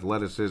 defense,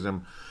 athleticism,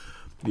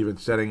 even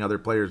setting other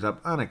players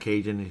up on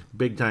occasion.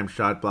 Big-time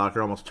shot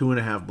blocker, almost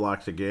 2.5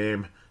 blocks a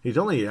game. He's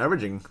only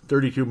averaging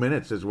 32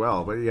 minutes as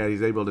well, but yeah,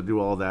 he's able to do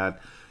all that.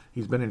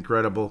 He's been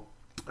incredible.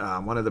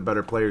 One of the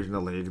better players in the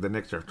league. The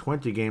Knicks are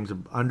 20 games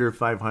under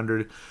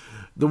 500.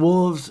 The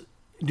Wolves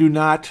do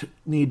not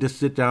need to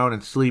sit down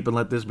and sleep and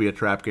let this be a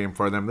trap game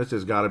for them. This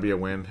has got to be a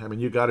win. I mean,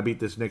 you got to beat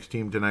this Knicks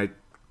team tonight.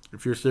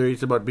 If you're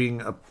serious about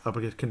being a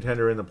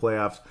contender in the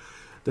playoffs,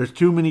 there's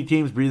too many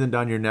teams breathing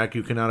down your neck.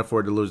 You cannot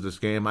afford to lose this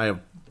game. I have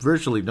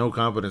virtually no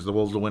confidence the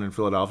Wolves will win in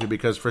Philadelphia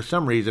because for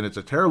some reason it's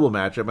a terrible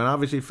matchup, and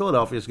obviously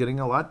Philadelphia is getting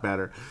a lot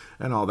better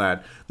and all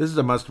that. This is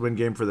a must-win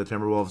game for the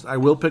Timberwolves. I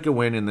will pick a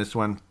win in this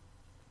one.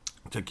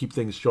 to keep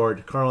things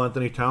short. Karl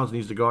Anthony Towns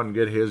needs to go out and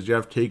get his.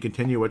 Jeff Teague,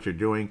 continue what you're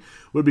doing.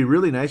 Would be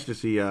really nice to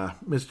see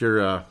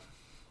Mr.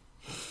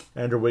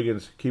 Andrew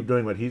Wiggins keep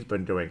doing what he's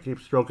been doing. Keep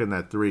stroking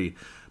that three.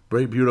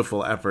 Very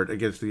beautiful effort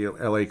against the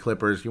LA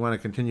Clippers. You want to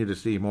continue to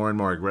see more and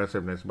more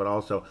aggressiveness, but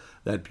also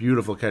that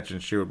beautiful catch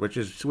and shoot, which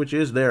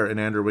is there in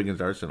Andrew Wiggins'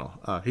 arsenal.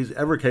 He's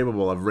ever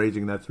capable of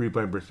raising that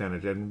 3-point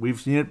percentage, and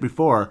we've seen it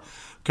before.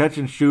 Catch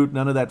and shoot,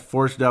 none of that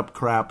forced up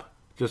crap.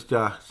 Just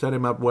set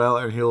him up well,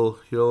 and he'll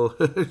he'll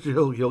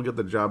get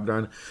the job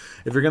done.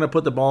 If you're gonna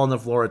put the ball on the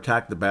floor,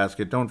 attack the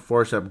basket. Don't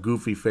force up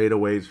goofy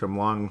fadeaways from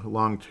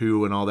long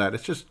two and all that.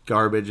 It's just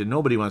garbage, and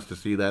nobody wants to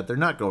see that. They're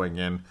not going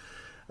in.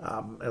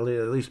 At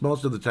least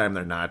most of the time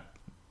they're not.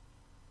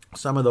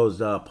 Some of those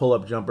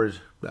pull-up jumpers,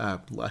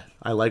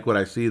 I like what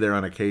I see there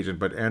on occasion,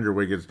 but Andrew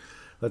Wiggins,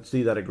 let's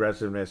see that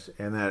aggressiveness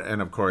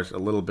and of course a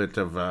little bit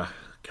of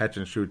catch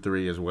and shoot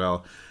three as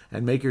well,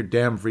 and make your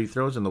damn free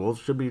throws, and the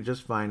Wolves should be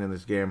just fine in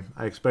this game.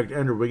 I expect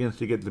Andrew Wiggins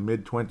to get the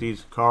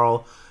mid-20s.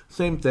 Karl,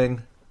 same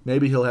thing.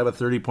 Maybe he'll have a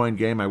 30-point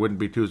game. I wouldn't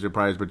be too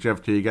surprised. But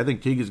Jeff Teague, I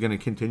think Teague is going to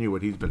continue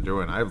what he's been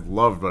doing. I've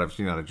loved what I've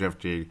seen out of Jeff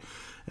Teague.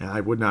 And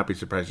I would not be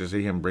surprised to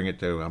see him bring it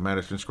to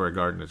Madison Square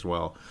Garden as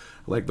well.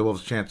 I like the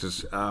Wolves'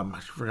 chances. I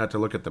forgot to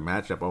look at the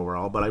matchup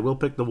overall, but I will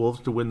pick the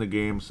Wolves to win the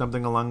game.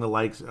 Something along the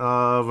likes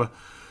of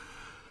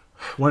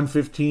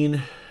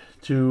 115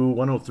 to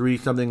 103,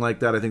 something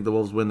like that. I think the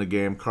Wolves win the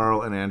game.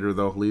 Karl and Andrew,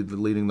 though,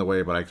 leading the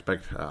way, but I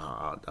expect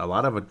a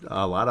lot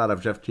out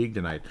of Jeff Teague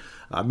tonight.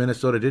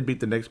 Minnesota did beat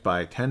the Knicks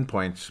by 10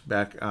 points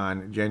back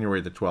on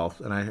January the 12th,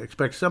 and I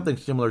expect something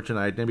similar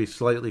tonight, maybe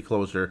slightly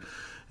closer.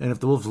 And if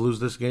the Wolves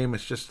lose this game,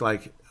 it's just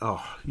like,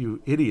 oh,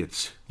 you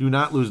idiots. Do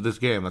not lose this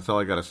game. That's all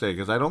I got to say,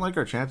 because I don't like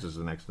our chances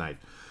the next night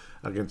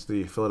against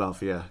the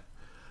Philadelphia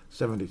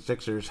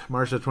 76ers.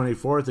 March the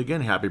 24th,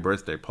 again, happy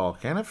birthday, Paul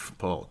Caniff.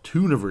 Paul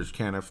Toonivers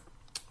Caniff.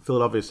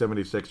 Philadelphia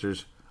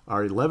 76ers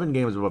are 11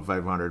 games above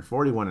 500,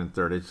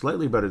 41-30,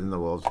 slightly better than the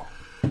Wolves.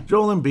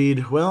 Joel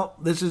Embiid, well,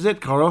 this is it,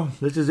 Karl.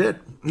 This is it.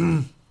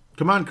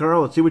 Come on,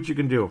 Karl, let's see what you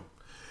can do.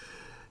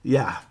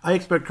 Yeah, I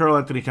expect Karl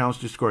Anthony Towns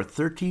to score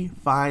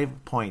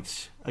 35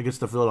 points against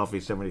the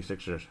Philadelphia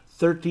 76ers.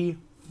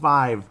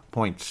 35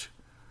 points.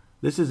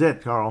 This is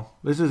it, Karl.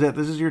 This is it.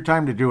 This is your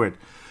time to do it.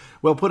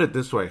 Well, put it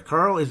this way.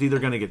 Karl is either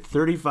going to get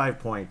 35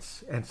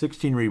 points and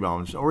 16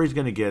 rebounds, or he's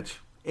going to get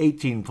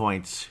 18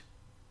 points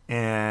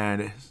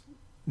and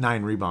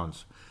 9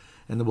 rebounds.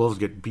 And the Wolves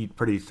get beat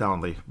pretty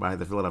soundly by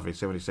the Philadelphia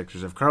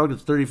 76ers. If Karl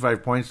gets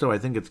 35 points, though, I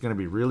think it's going to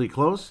be really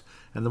close,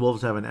 and the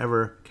Wolves have an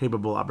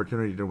ever-capable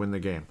opportunity to win the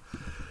game.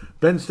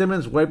 Ben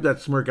Simmons, wipe that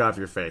smirk off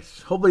your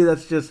face. Hopefully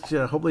that's just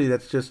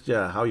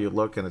how you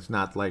look, and it's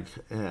not like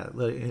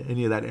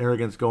any of that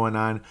arrogance going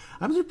on.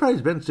 I'm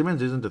surprised Ben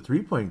Simmons isn't a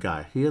three-point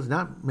guy. He has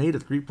not made a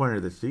three-pointer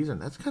this season.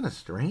 That's kind of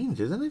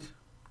strange, isn't it?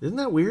 Isn't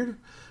that weird?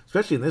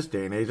 Especially in this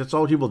day and age, that's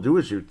all people do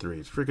is shoot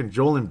threes. Freaking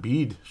Joel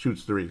Embiid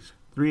shoots threes.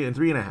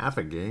 3.5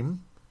 a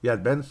game. Yeah,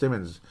 Ben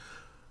Simmons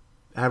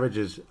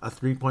averages a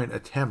three-point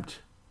attempt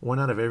 1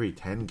 out of every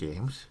 10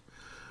 games.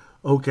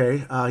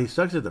 Okay, he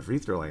sucks at the free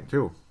throw line,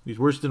 too. He's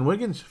worse than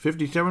Wiggins,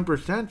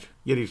 57%,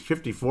 yet he's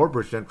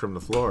 54% from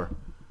the floor.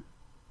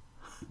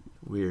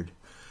 Weird.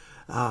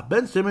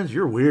 Ben Simmons,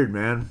 you're weird,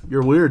 man.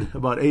 You're weird.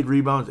 About 8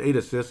 rebounds, 8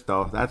 assists,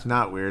 though. That's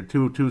not weird.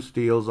 Two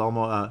steals,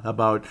 almost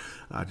about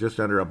just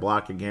under a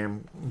block a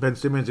game. Ben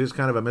Simmons is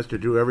kind of a Mr.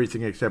 Do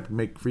Everything except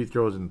make free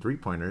throws and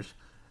three-pointers,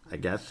 I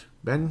guess.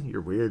 Ben,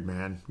 you're weird,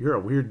 man. You're a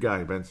weird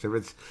guy, Ben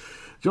Simmons.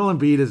 Joel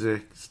Embiid is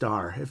a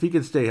star. If he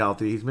can stay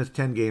healthy, he's missed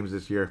 10 games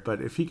this year,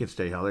 but if he can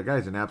stay healthy, the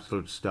guy's an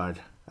absolute stud.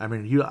 I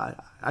mean,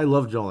 I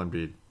love Joel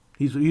Embiid.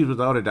 He's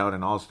without a doubt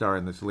an all-star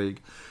in this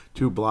league.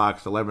 2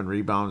 blocks, 11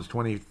 rebounds,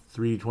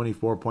 23,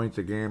 24 points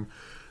a game.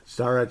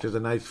 Saric is a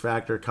nice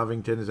factor.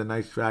 Covington is a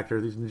nice factor.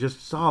 These are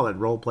just solid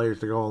role players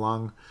to go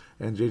along.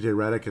 And J.J.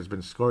 Redick has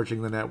been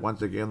scorching the net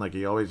once again like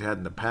he always had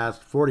in the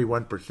past.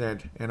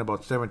 41% and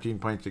about 17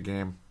 points a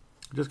game.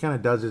 Just kind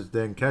of does his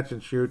thing. Catch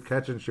and shoot,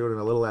 and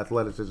a little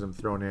athleticism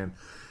thrown in.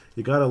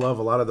 You got to love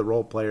a lot of the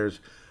role players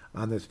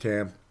on this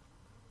team.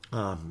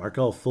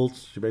 Markelle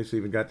Fultz, you basically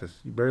even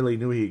you barely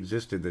knew he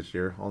existed this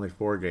year. Only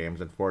 4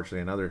 games,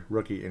 unfortunately. Another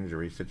rookie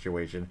injury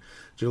situation.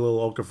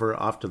 Jahlil Okafor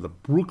off to the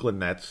Brooklyn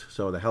Nets,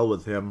 so the hell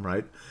with him,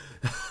 right?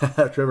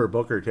 Trevor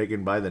Booker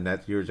taken by the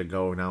Nets years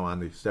ago, now on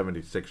the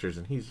 76ers,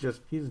 and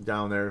he's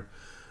down there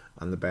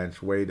on the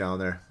bench, way down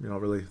there. You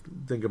don't really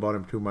think about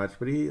him too much,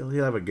 but he'll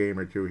have a game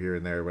or two here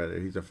and there, but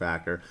he's a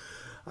factor.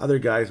 Other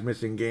guys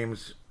missing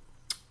games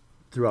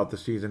throughout the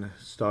season,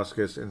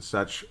 Stauskas and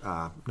such,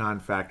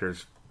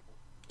 non-factors.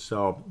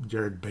 So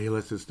Jared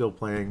Bayless is still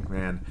playing,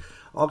 man.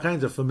 All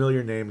kinds of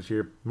familiar names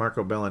here.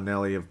 Marco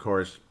Bellinelli, of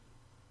course,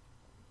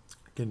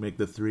 can make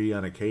the 3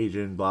 on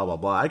occasion, blah, blah,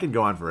 blah. I can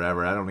go on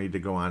forever. I don't need to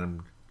go on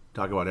and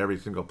talk about every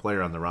single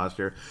player on the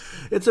roster.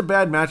 It's a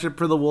bad matchup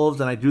for the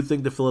Wolves, and I do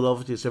think the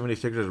Philadelphia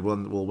 76ers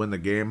will win the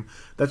game.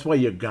 That's why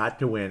you've got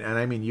to win. And,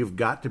 I mean, you've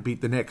got to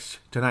beat the Knicks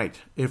tonight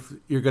if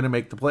you're going to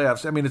make the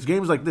playoffs. I mean, it's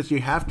games like this.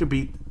 You have to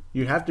beat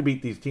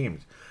these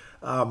teams.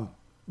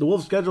 the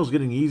Wolves' schedule is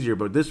getting easier,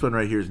 but this one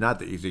right here is not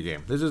the easy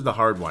game. This is the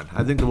hard one.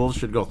 I think the Wolves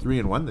should go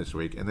 3-1 this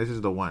week, and this is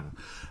the one.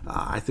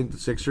 I think the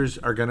Sixers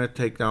are going to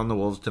take down the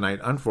Wolves tonight,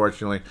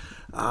 unfortunately.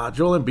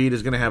 Joel Embiid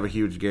is going to have a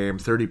huge game,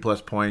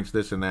 30-plus points,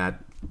 this and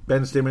that.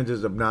 Ben Simmons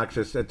is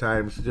obnoxious at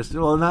times. I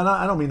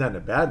don't mean that in a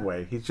bad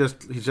way. He's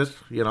just he's a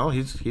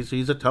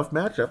tough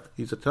matchup.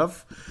 He's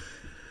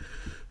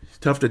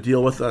tough to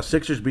deal with.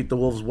 Sixers beat the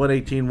Wolves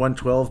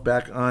 118-112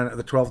 back on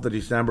the 12th of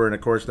December, and of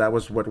course that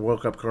was what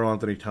woke up Karl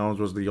Anthony Towns,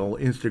 was the old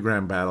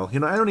Instagram battle.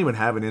 I don't even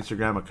have an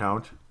Instagram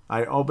account.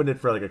 I opened it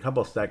for like a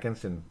couple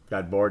seconds and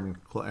got bored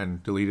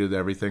and deleted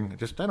everything.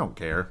 I don't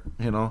care.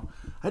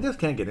 I just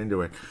can't get into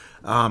it.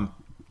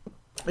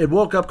 It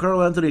woke up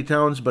Karl Anthony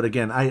Towns, but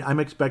again, I'm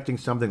expecting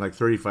something like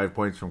 35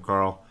 points from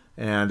Karl.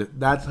 And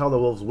that's how the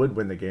Wolves would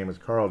win the game, as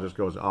Karl just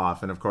goes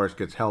off and, of course,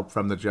 gets help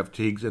from the Jeff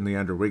Teagues and the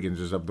Andrew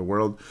Wigginses of the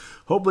world.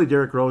 Hopefully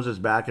Derrick Rose is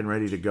back and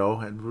ready to go,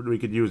 and we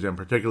could use him,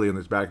 particularly in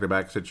this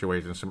back-to-back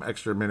situation. Some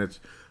extra minutes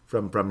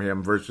from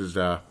him versus,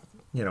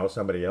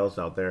 somebody else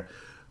out there.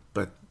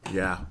 But,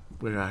 yeah,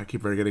 I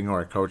keep forgetting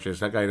our coaches.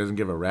 That guy doesn't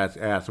give a rat's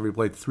ass. So we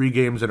played 3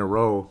 games in a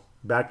row,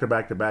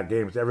 back-to-back-to-back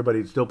games. Everybody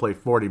would still play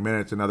 40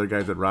 minutes, and other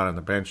guys would rot on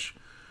the bench.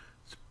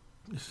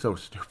 It's so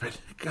stupid.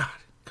 God.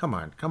 Come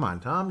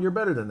on, Tom. You're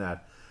better than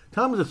that.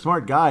 Tom is a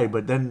smart guy,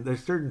 but then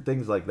there's certain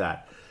things like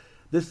that.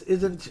 This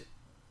isn't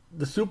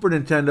the Super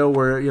Nintendo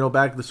where,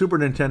 back the Super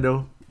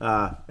Nintendo,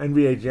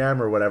 NBA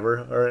Jam or whatever,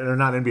 or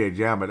not NBA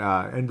Jam, but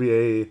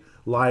NBA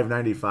Live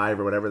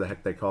 95 or whatever the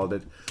heck they called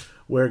it,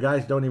 where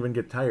guys don't even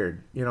get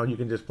tired. You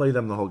can just play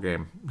them the whole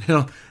game.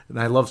 And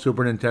I love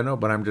Super Nintendo,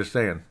 but I'm just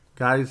saying,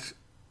 guys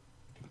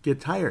get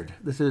tired.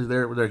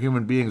 They're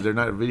human beings. They're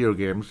not video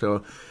games.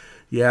 So,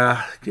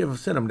 yeah,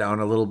 sit them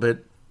down a little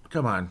bit.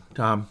 Come on,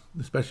 Tom,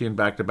 especially in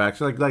back-to-backs.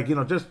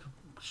 Just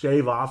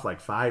shave off like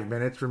 5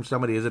 minutes from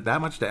somebody. Is it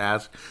that much to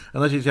ask?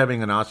 Unless he's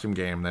having an awesome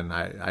game, then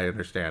I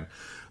understand.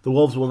 The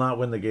Wolves will not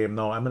win the game,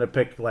 though. I'm going to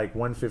pick like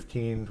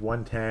 115,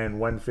 110,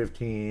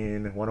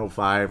 115,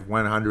 105,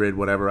 100,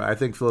 whatever. I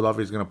think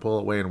Philadelphia's going to pull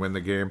away and win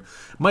the game.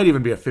 Might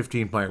even be a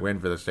 15-point win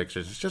for the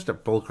Sixers. It's just a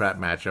bullcrap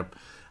matchup.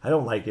 I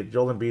don't like it.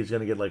 Joel Embiid's going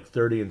to get like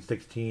 30 and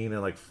 16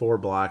 and like 4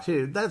 blocks.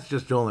 Hey, that's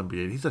just Joel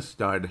Embiid. He's a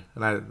stud.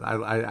 And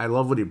I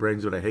love what he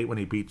brings, but I hate when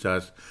he beats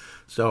us.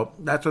 So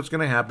that's what's going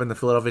to happen. The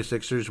Philadelphia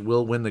Sixers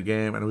will win the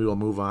game, and we will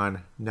move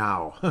on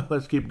now.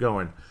 Let's keep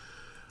going.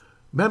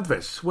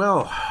 Memphis.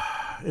 Well,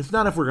 it's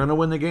not if we're going to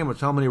win the game.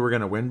 It's how many we're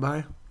going to win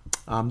by.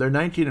 They're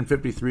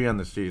 19-53 on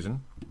the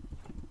season.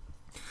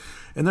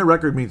 And their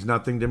record means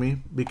nothing to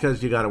me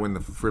because you got to win the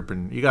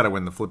flipping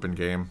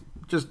game.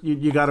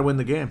 You got to win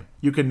the game.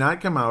 You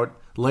cannot come out,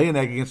 lay an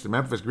egg against the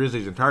Memphis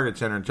Grizzlies in Target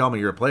Center and tell me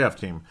you're a playoff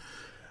team.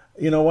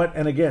 You know what?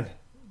 And again,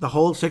 the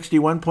whole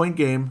 61-point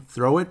game,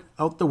 throw it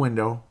out the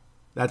window.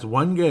 That's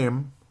one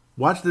game.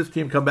 Watch this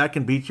team come back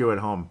and beat you at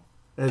home.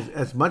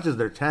 As much as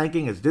they're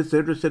tanking, as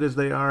disinterested as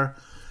they are,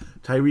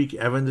 Tyreke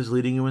Evans is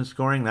leading you in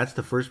scoring. That's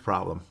the first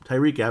problem.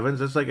 Tyreke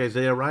Evans, that's like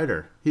Isaiah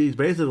Ryder. He's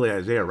basically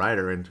Isaiah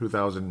Ryder in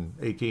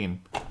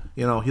 2018.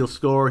 He'll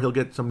score, he'll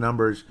get some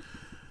numbers.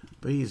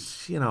 But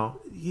he's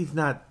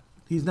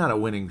not a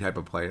winning type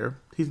of player.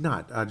 He's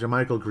not.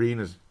 JaMychal Green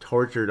has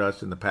tortured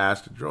us in the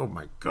past. Oh,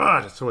 my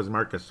God. So has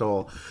Marc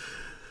Gasol.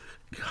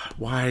 God,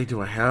 why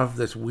do I have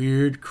this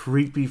weird,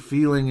 creepy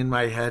feeling in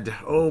my head?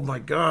 Oh, my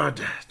God.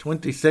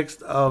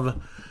 26th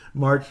of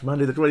March,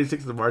 Monday the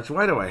 26th of March.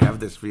 Why do I have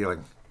this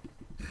feeling?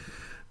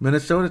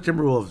 Minnesota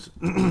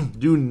Timberwolves,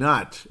 do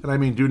not, and I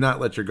mean do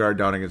not let your guard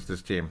down against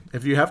this team.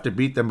 If you have to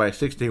beat them by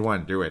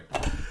 61, do it.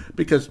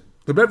 Because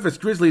the Memphis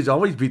Grizzlies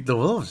always beat the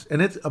Wolves,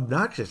 and it's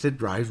obnoxious. It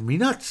drives me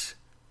nuts.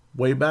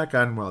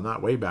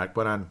 Not way back,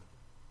 but on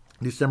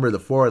December the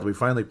 4th, we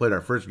finally played our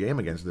first game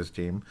against this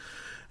team,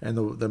 and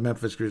the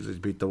Memphis Grizzlies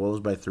beat the Wolves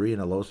by 3 in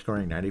a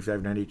low-scoring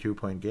 95-92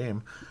 point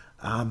game.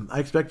 I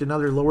expect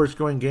another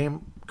lower-scoring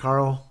game.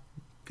 Karl,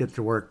 get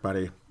to work,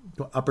 buddy.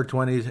 Upper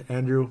 20s,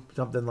 Andrew,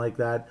 something like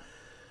that.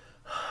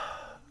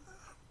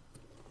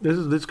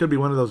 This could be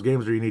one of those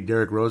games where you need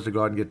Derrick Rose to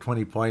go out and get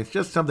 20 points.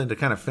 Just something to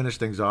kind of finish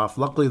things off.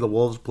 Luckily, the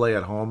Wolves play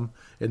at home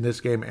in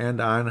this game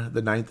and on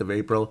the 9th of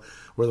April,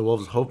 where the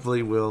Wolves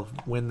hopefully will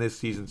win this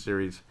season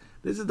series.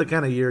 This is the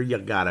kind of year you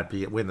gotta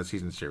win the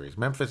season series.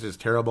 Memphis is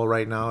terrible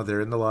right now. They're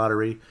in the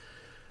lottery.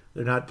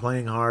 They're not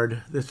playing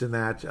hard, this and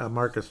that.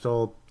 Marc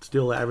Gasol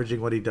still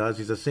averaging what he does.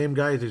 He's the same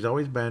guy as he's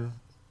always been.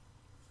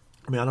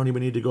 I don't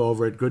even need to go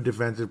over it. Good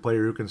defensive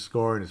player who can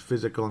score and is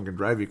physical and can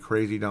drive you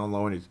crazy down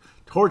low, and he's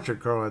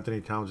tortured Karl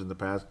Anthony Towns in the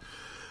past.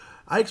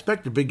 I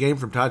expect a big game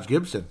from Taj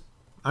Gibson.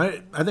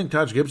 I think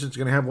Taj Gibson's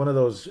going to have one of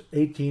those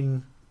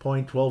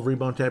 18-point,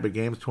 12-rebound type of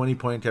games,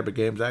 20-point type of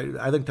games.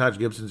 I think Taj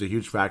Gibson's a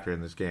huge factor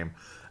in this game,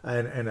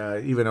 and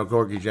even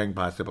Gorgui Dieng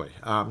possibly.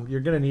 You're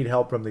going to need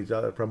help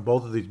from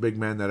both of these big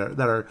men that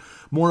are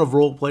more of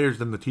role players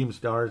than the team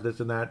stars,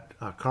 this and that.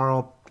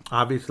 Karl,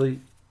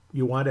 obviously,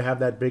 you want to have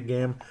that big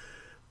game.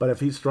 But if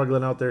he's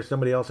struggling out there,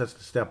 somebody else has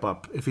to step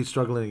up. If he's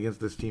struggling against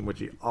this team, which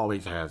he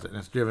always has, and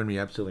it's driven me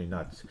absolutely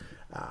nuts.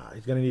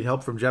 He's going to need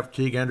help from Jeff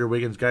Teague, Andrew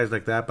Wiggins, guys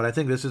like that. But I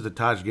think this is a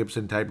Taj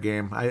Gibson type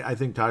game. I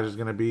think Taj is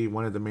going to be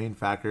one of the main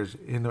factors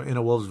in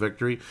a Wolves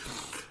victory.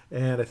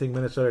 And I think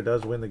Minnesota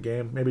does win the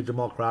game. Maybe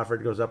Jamal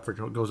Crawford goes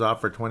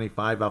off for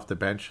 25 off the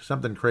bench,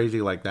 something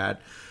crazy like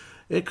that.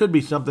 It could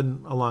be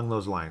something along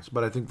those lines.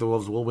 But I think the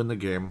Wolves will win the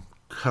game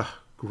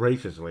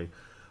graciously.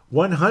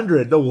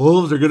 100. The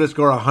Wolves are going to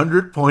score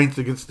 100 points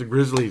against the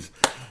Grizzlies.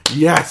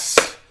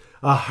 Yes,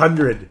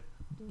 100.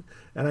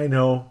 And I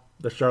know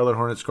the Charlotte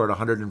Hornets scored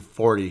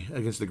 140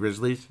 against the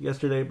Grizzlies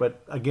yesterday,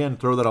 but again,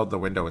 throw that out the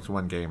window. It's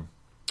one game.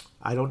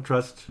 I don't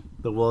trust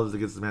the Wolves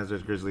against the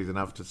Memphis Grizzlies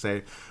enough to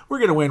say we're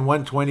going to win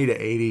 120 to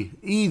 80.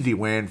 Easy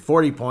win,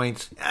 40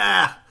 points.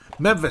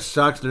 Memphis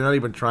sucks. They're not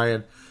even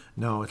trying.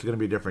 No, it's going to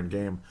be a different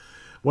game.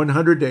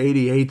 100 to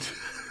 88.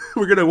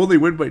 We're going to only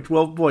win by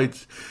 12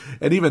 points.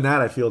 And even that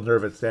I feel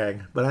nervous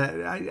saying. But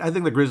I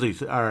think the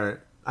Grizzlies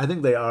are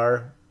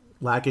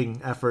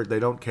lacking effort. They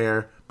don't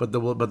care. But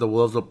the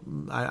Wolves,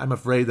 I'm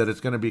afraid that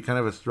it's going to be kind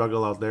of a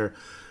struggle out there.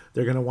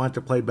 They're going to want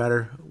to play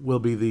better. Will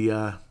be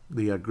the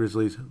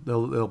Grizzlies.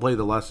 They'll play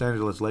the Los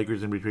Angeles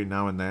Lakers in between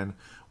now and then.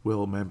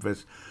 Will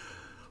Memphis.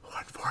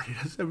 140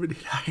 to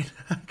 79.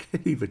 I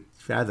can't even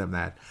fathom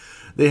that.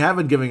 They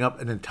haven't given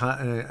up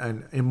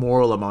an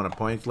immoral amount of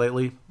points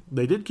lately.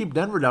 They did keep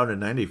Denver down to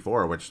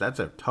 94, which that's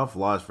a tough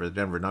loss for the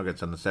Denver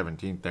Nuggets on the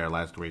 17th there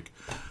last week.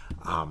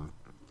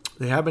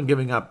 They have been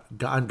giving up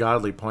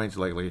ungodly points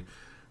lately.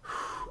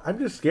 I'm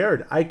just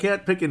scared. I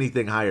can't pick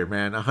anything higher,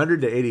 man.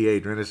 100 to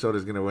 88,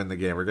 Minnesota's going to win the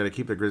game. We're going to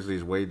keep the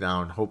Grizzlies way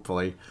down,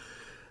 hopefully.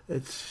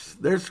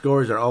 Their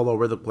scores are all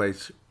over the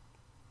place.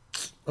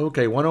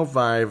 Okay,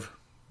 105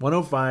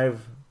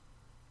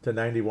 to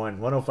 91.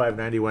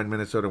 105-91,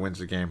 Minnesota wins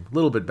the game. A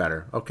little bit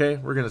better, okay?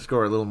 We're going to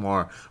score a little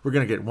more. We're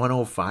going to get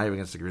 105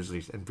 against the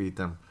Grizzlies and beat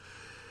them.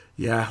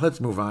 Yeah,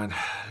 let's move on.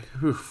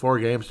 4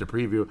 games to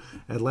preview.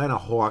 Atlanta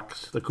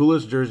Hawks, the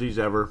coolest jerseys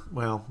ever.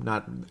 Well,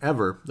 not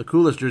ever. The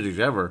coolest jerseys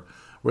ever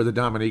were the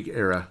Dominique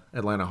era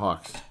Atlanta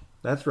Hawks.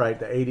 That's right.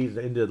 The 80s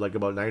ended like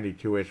about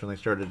 92-ish when they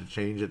started to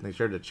change it, and they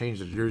started to change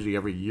the jersey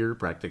every year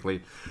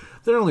practically.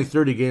 They're only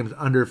 30 games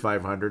under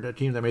 500, a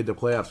team that made the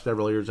playoffs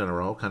several years in a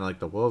row, kind of like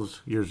the Wolves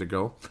years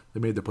ago.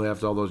 They made the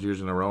playoffs all those years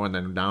in a row, and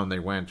then down they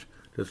went,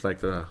 just like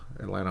the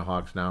Atlanta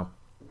Hawks now.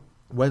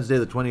 Wednesday,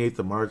 the 28th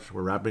of March,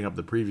 we're wrapping up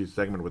the preview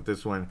segment with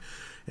this one.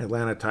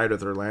 Atlanta tied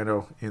with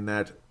Orlando in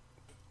that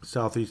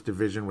Southeast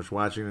Division, which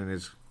Washington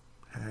is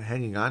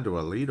hanging on to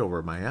a lead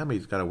over Miami.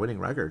 He's got a winning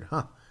record.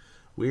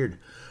 Weird.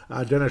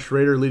 Dennis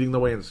Schrader leading the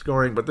way in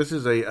scoring, but this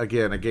is, a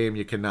game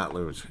you cannot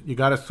lose. You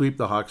got to sweep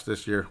the Hawks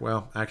this year.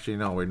 Well, actually,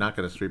 no, we're not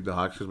going to sweep the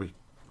Hawks because we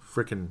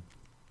freaking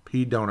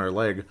peed down our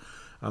leg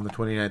on the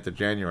 29th of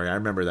January. I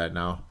remember that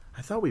now.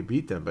 I thought we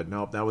beat them, but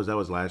no, that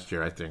was last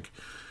year, I think.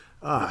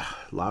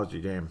 Lousy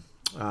game.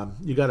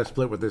 You got to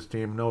split with this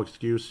team. No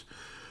excuse.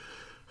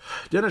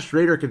 Dennis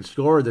Schrader can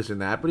score this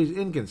and that, but he's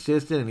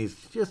inconsistent, and he's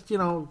just,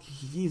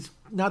 he's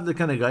not the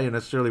kind of guy you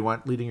necessarily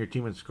want leading your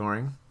team in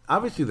scoring.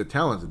 Obviously, the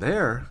talent's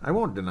there. I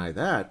won't deny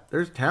that.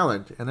 There's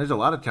talent, and there's a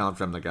lot of talent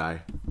from the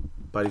guy,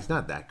 but he's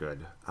not that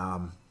good.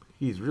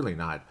 He's really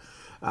not.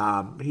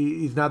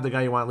 He's not the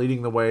guy you want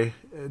leading the way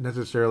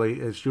necessarily.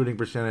 His shooting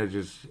percentage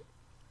is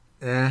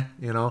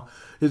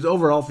His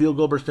overall field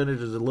goal percentage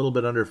is a little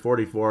bit under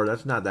 44.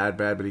 That's not that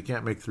bad, but he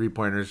can't make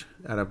three-pointers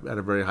at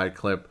a very high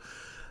clip.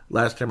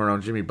 Last time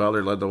around, Jimmy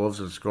Butler led the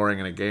Wolves in scoring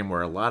in a game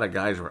where a lot of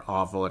guys were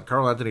awful, and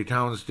Karl Anthony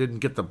Towns didn't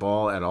get the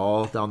ball at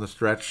all down the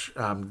stretch.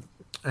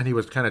 And he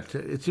was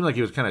it seemed like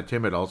he was kind of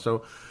timid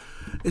also.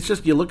 It's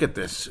just, you look at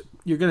this,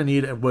 you're going to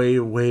need a way,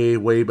 way,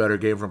 way better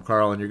game from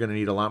Karl, and you're going to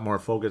need a lot more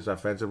focus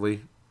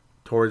offensively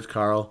towards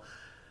Karl.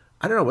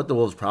 I don't know what the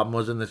Wolves' problem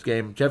was in this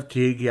game. Jeff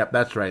Teague, yep,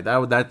 that's right.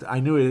 That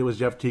I knew it was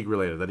Jeff Teague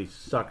related, that he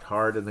sucked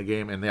hard in the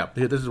game, and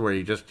this is where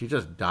he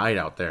just died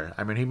out there.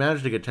 I mean, he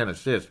managed to get 10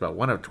 assists, about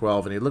 1 of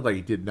 12, and he looked like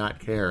he did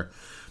not care.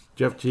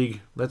 Jeff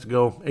Teague, let's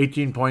go.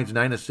 18 points,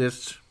 9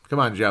 assists. Come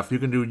on, Jeff, you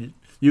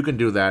can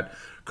do that.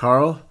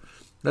 Karl,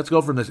 let's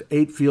go from this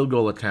 8 field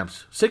goal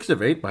attempts. 6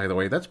 of 8, by the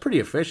way. That's pretty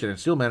efficient, and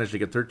still managed to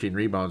get 13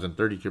 rebounds in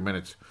 32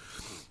 minutes.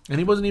 And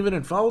he wasn't even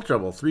in foul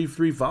trouble. 3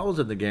 fouls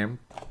in the game.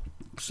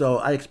 So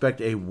I expect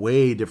a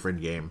way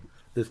different game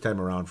this time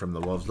around from the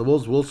Wolves. The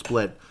Wolves will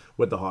split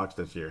with the Hawks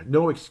this year.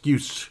 No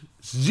excuse.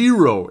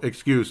 0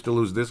 excuse to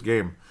lose this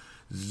game.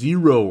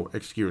 0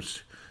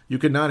 excuse. You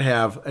cannot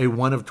have a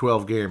 1 of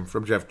 12 game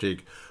from Jeff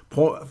Teague.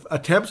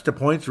 Attempts to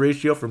points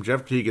ratio from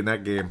Jeff Teague in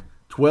that game.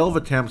 12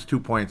 attempts, 2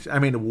 points. I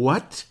mean,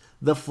 what?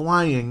 The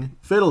flying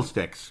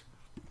fiddlesticks.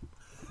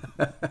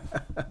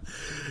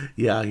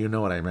 Yeah, you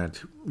know what I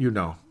meant. You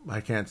know.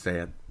 I can't say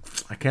it.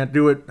 I can't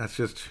do it. It's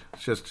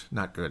just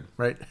not good,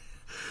 right?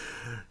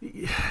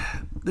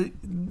 The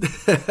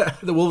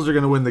Wolves are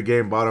going to win the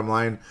game, bottom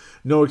line.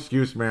 No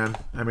excuse, man.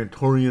 I mean,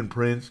 Taurean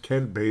Prince,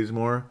 Kent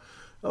Bazemore.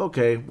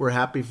 Okay, we're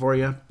happy for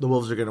you. The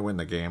Wolves are going to win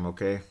the game,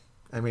 okay?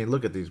 I mean,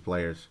 look at these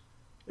players.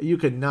 You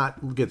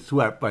cannot get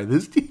swept by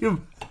this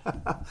team.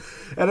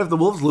 And if the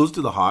Wolves lose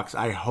to the Hawks,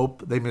 I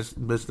hope they miss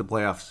the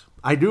playoffs.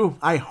 I do.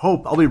 I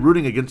hope. I'll be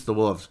rooting against the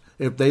Wolves.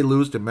 If they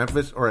lose to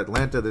Memphis or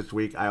Atlanta this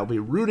week, I'll be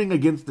rooting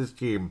against this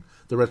team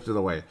the rest of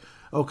the way.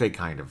 Okay,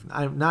 kind of.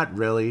 Not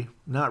really,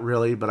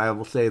 but I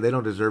will say they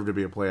don't deserve to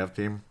be a playoff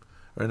team.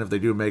 And if they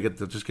do make it,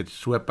 they'll just get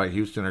swept by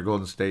Houston or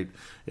Golden State,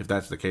 if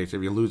that's the case.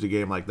 If you lose a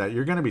game like that,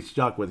 you're going to be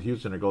stuck with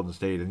Houston or Golden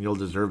State, and you'll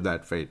deserve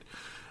that fate.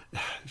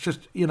 It's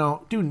just,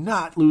 do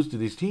not lose to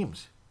these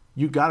teams.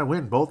 You got to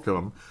win both of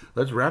them.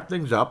 Let's wrap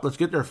things up. Let's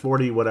get their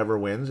 40-whatever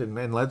wins,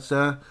 and let's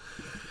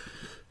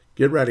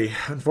get ready.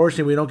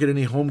 Unfortunately, we don't get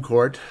any home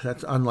court.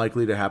 That's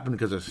unlikely to happen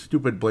because the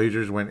stupid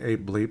Blazers went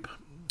ape bleep.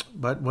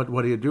 But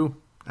what do you do?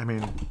 I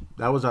mean,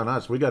 that was on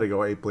us. We got to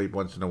go ape bleep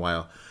once in a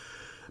while.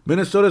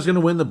 Minnesota's going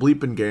to win the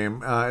bleeping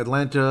game.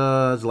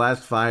 Atlanta's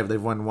last 5,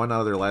 they've won 1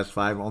 out of their last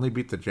 5. Only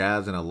beat the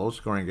Jazz in a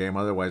low-scoring game.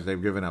 Otherwise,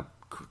 they've given up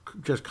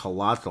just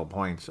colossal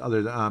points.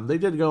 They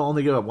did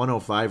only give up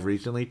 105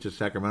 recently to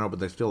Sacramento, but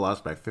they still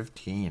lost by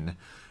 15.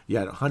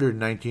 Yeah,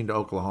 119 to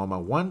Oklahoma,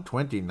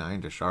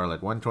 129 to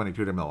Charlotte,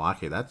 122 to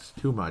Milwaukee. That's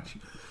too much.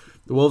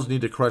 The Wolves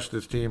need to crush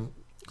this team.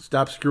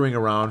 Stop screwing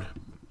around.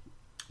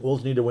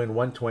 Wolves need to win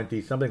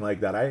 120, something like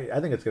that. I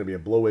think it's going to be a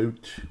blowout,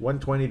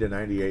 120 to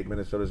 98.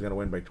 Minnesota's going to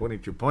win by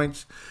 22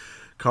 points.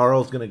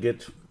 Carl's going to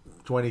get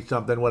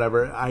 20-something,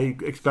 whatever. I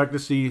expect to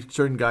see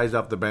certain guys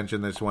off the bench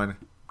in this one.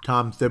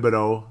 Tom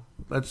Thibodeau.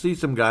 Let's see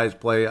some guys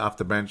play off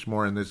the bench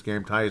more in this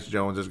game. Tyus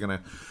Jones is going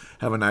to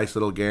have a nice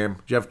little game.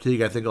 Jeff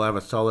Teague, I think, will have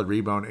a solid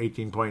rebound,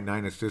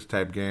 18.9 assist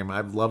type game.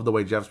 I've loved the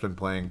way Jeff's been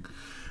playing.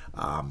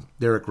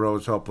 Derrick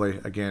Rose, hopefully,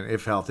 again,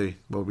 if healthy,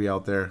 will be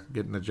out there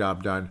getting the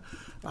job done.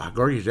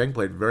 Gorgui Dieng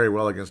played very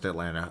well against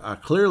Atlanta.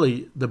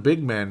 Clearly, the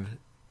big men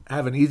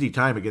have an easy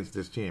time against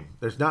this team.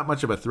 There's not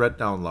much of a threat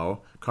down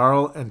low.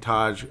 Carl and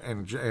Taj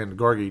and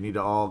Gorgui need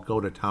to all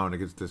go to town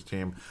against this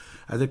team.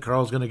 I think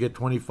Carl's going to get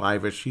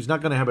 25-ish. He's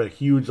not going to have a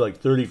huge,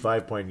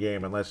 35-point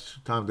game unless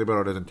Tom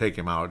Thibodeau doesn't take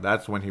him out.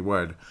 That's when he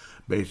would,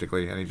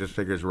 basically. And he just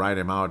figures ride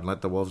him out and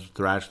let the Wolves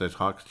thrash this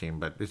Hawks team.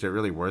 But is it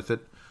really worth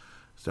it?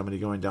 Somebody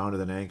going down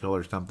with an ankle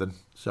or something.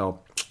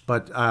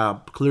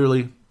 But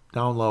clearly,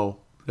 down low,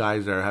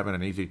 guys are having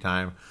an easy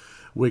time.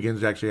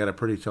 Wiggins actually had a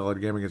pretty solid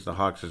game against the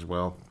Hawks as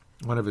well.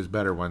 One of his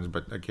better ones,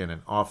 but again,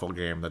 an awful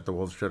game that the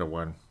Wolves should have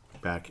won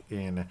back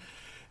in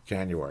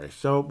January.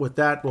 So with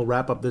that, we'll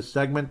wrap up this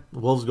segment. The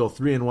Wolves go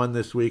 3-1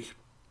 this week,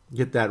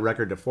 get that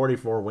record to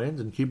 44 wins,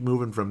 and keep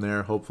moving from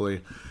there,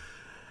 hopefully,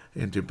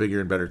 into bigger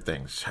and better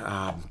things.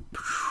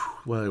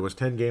 Well, it was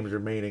 10 games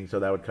remaining,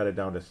 so that would cut it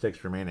down to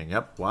 6 remaining.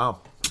 Yep,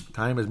 wow.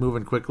 Time is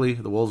moving quickly.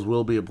 The Wolves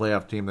will be a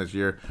playoff team this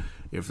year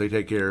if they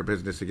take care of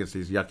business against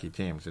these yucky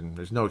teams, and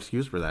there's no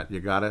excuse for that. You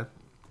got to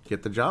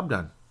get the job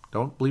done.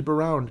 Don't bleep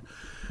around.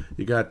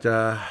 You got,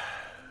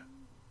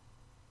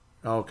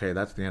 okay,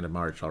 that's the end of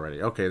March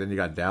already. Okay, then you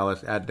got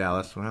Dallas, at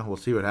Dallas. Well, we'll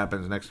see what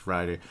happens next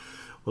Friday.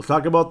 We'll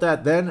talk about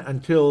that then.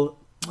 Until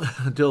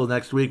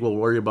next week, we'll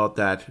worry about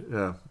that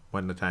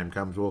when the time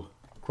comes. We'll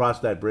cross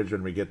that bridge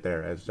when we get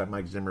there, as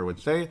Mike Zimmer would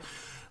say.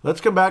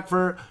 Let's come back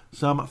for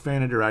some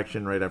fan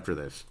interaction right after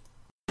this.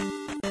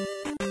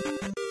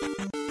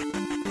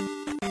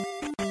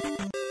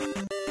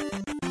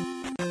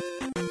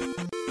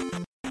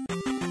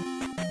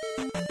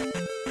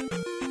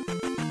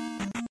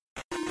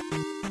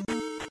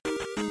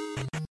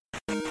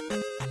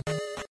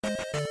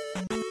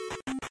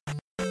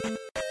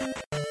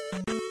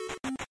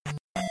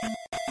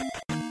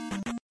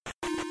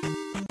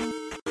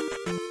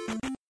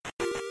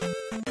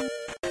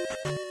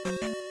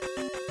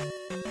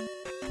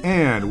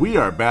 And we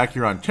are back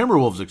here on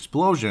Timberwolves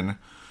Explosion.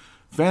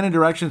 Fan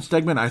interaction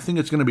segment, I think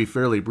it's going to be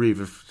fairly brief,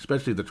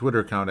 especially the Twitter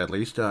account at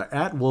least.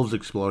 At Wolves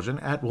Explosion.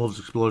 At Wolves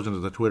Explosion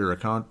is the Twitter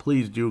account.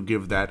 Please do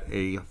give that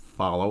a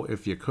follow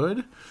if you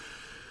could.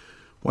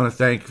 Want to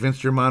thank Vince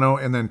Germano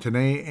and then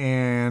Tanae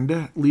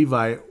and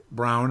Levi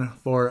Brown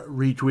for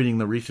retweeting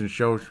the recent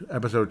show,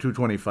 episode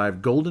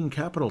 225, Golden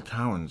Capital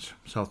Towns.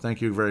 So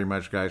thank you very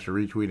much, guys, for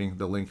retweeting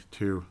the link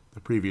to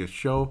the previous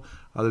show.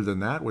 Other than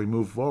that, we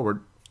move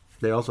forward.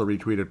 They also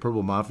retweeted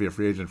Purple Mafia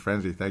Free Agent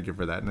Frenzy. Thank you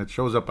for that. And it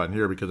shows up on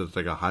here because it's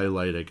like a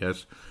highlight, I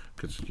guess.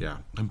 Because, yeah,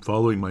 I'm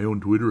following my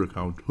own Twitter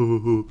account.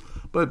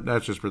 But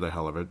that's just for the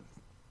hell of it.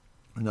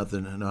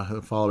 Nothing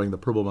following the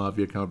Purple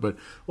Mafia account. But,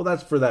 well,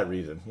 that's for that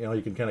reason. You know,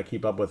 you can kind of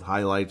keep up with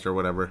highlights or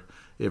whatever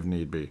if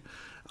need be.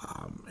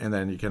 And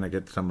then you kind of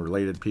get some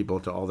related people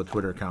to all the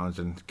Twitter accounts.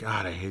 And,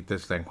 God, I hate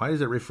this thing. Why is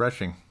it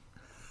refreshing?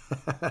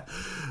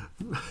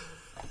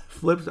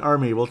 Flips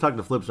Army. We'll talk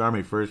to Flips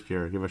Army first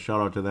here. Give a shout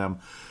out to them.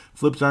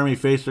 Flips Army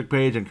Facebook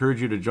page.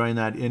 Encourage you to join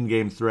that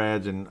in-game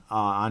threads and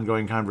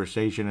ongoing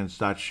conversation and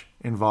such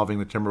involving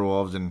the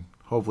Timberwolves and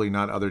hopefully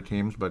not other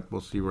teams, but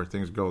we'll see where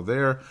things go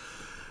there.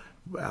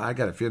 I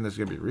got a feeling this is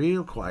going to be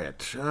real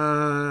quiet.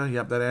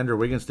 Yep, that Andrew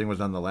Wiggins thing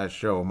was on the last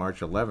show,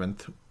 March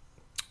 11th.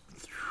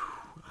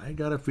 I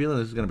got a feeling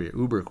this is going to be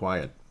uber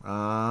quiet.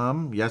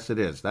 Yes, it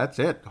is. That's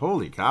it.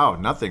 Holy cow,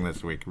 nothing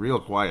this week. Real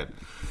quiet.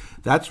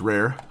 That's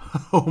rare.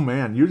 Oh,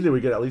 man. Usually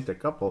we get at least a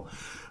couple.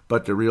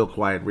 But the real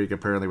quiet week,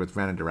 apparently, with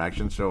fan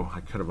interaction. So I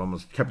could have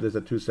almost kept this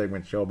a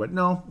 2-segment show. But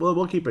no,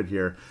 we'll keep it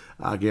here.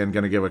 Again,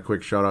 going to give a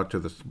quick shout-out to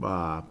the...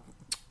 well,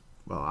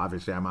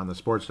 obviously, I'm on the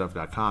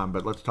sportstuff.com.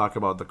 But let's talk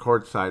about the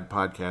Courtside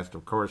podcast,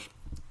 of course.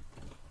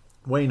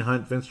 Wayne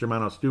Hunt, Vince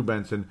Germano, Stu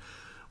Benson.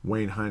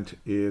 Wayne Hunt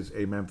is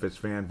a Memphis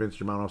fan. Vince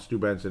Germano, Stu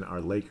Benson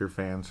are Laker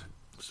fans.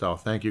 So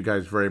thank you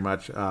guys very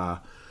much.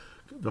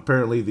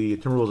 Apparently the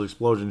Timberwolves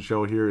Explosion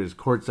show here is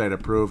Courtside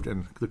approved,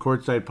 and the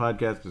Courtside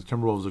podcast is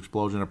Timberwolves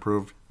Explosion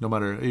approved. No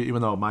matter,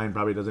 even though mine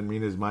probably doesn't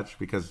mean as much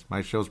because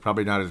my show's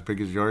probably not as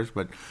big as yours,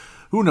 but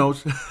who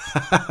knows?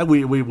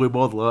 we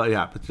both love.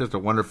 Yeah, it's just a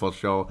wonderful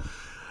show.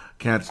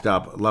 Can't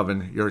stop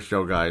loving your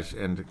show, guys,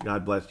 and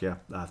God bless you.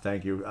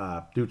 Thank you.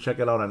 Do check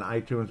it out on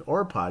iTunes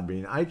or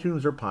Podbean.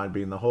 iTunes or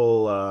Podbean. The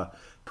whole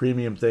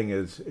premium thing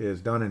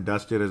is done and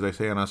dusted, as they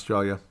say in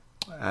Australia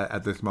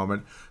at this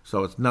moment.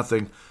 So it's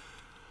nothing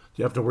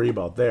you have to worry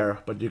about there.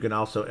 But you can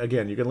also,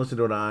 again, you can listen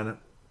to it on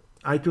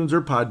iTunes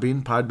or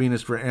Podbean. Podbean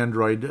is for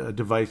Android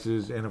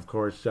devices, and of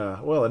course,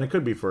 and it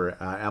could be for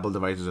Apple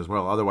devices as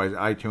well. Otherwise,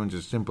 iTunes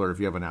is simpler if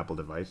you have an Apple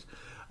device.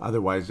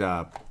 Otherwise,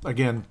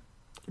 again,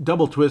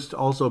 Double Twist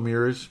also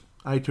mirrors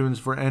iTunes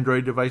for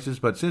Android devices,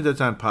 but since it's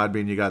on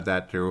Podbean, you got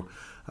that too.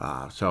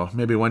 So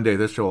maybe one day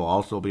this show will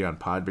also be on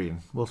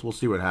Podbean. We'll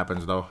see what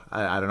happens, though.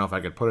 I don't know if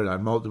I could put it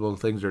on multiple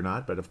things or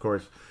not, but of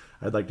course,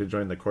 I'd like to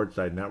join the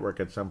Courtside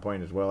Network at some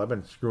point as well. I've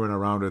been screwing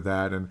around with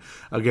that, and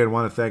again,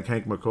 want to thank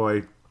Hank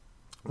McCoy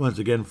once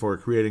again for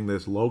creating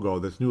this logo,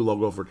 this new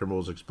logo for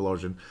Timberwolves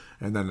Explosion,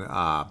 and then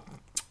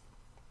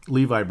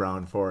Levi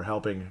Brown for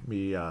helping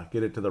me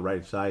get it to the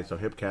right size so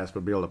Hipcast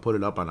would be able to put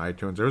it up on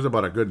iTunes. There was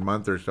about a good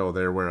month or so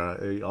there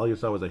where all you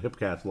saw was a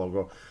Hipcast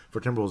logo for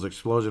Timberwolves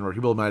Explosion, where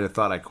people might have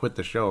thought I quit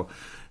the show.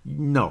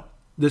 No,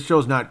 this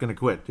show's not going to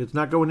quit. It's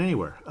not going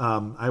anywhere.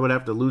 I would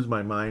have to lose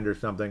my mind or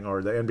something,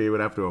 or the NBA would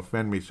have to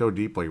offend me so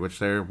deeply, which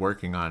they're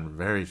working on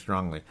very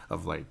strongly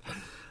of late.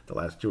 The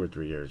last 2 or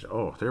 3 years.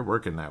 Oh, they're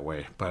working that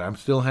way. But I'm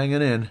still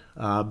hanging in.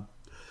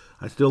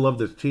 I still love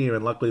this team,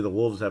 and luckily the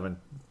Wolves haven't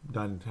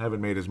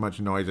made as much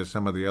noise as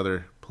some of the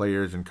other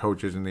players and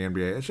coaches in the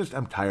NBA. It's just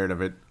I'm tired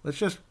of it.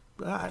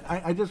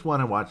 I just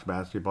want to watch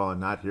basketball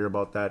and not hear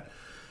about that.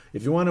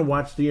 If you want to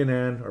watch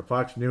CNN or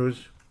Fox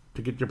News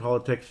to get your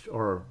politics,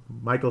 or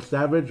Michael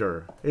Savage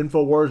or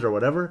InfoWars or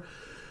whatever,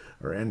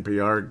 or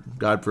NPR,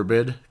 God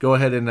forbid, go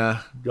ahead and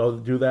go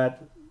do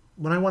that.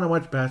 When I want to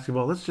watch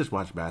basketball, let's just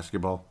watch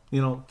basketball.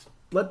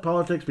 Let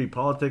politics be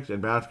politics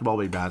and basketball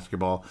be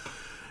basketball.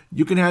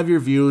 You can have your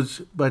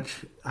views, but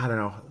I don't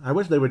know. I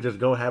wish they would just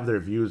go have their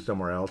views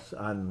somewhere else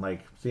on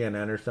like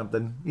CNN or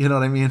something. You know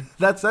what I mean?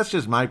 That's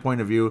just my point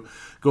of view.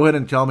 Go ahead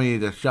and tell me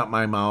to shut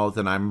my mouth,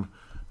 and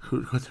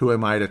who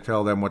am I to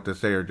tell them what to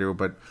say or do?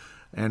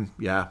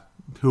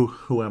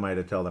 Who am I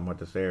to tell them what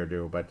to say or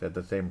do? But at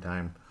the same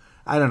time,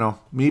 I don't know.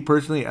 Me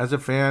personally, as a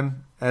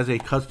fan, as a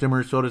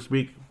customer, so to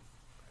speak,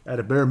 at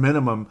a bare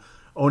minimum,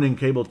 owning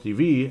cable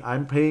TV,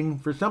 I'm paying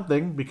for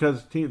something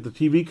because the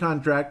TV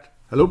contract.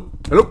 Hello.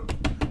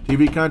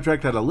 TV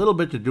contract had a little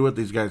bit to do with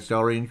these guys'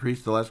 salary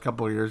increase the last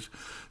couple of years.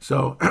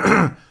 So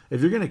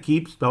if you're going to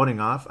keep spouting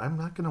off, I'm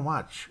not going to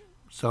watch.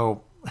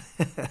 So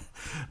I'm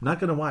not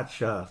going to watch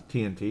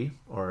TNT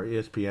or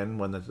ESPN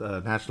when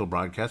the national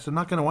broadcast. I'm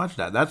not going to watch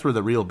that. That's where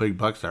the real big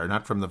bucks are,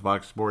 not from the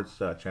Fox Sports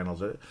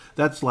channels.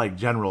 That's like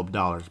general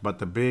dollars, but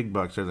the big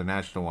bucks are the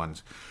national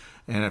ones.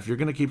 And if you're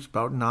going to keep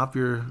spouting off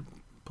your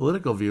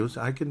political views,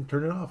 I can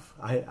turn it off.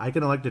 I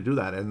can elect to do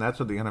that, and that's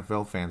what the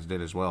NFL fans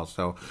did as well.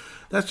 So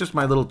that's just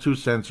my little 2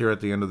 cents here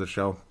at the end of the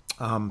show.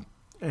 And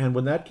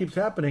when that keeps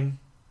happening,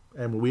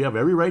 and we have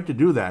every right to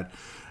do that,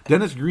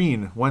 Dennis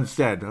Green once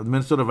said, the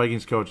Minnesota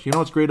Vikings coach, you know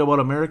what's great about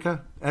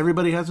America?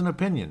 Everybody has an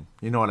opinion.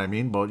 You know what I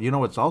mean? But you know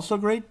what's also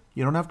great?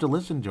 You don't have to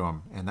listen to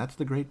them, and that's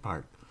the great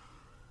part.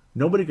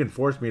 Nobody can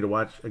force me to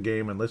watch a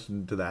game and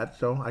listen to that,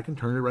 so I can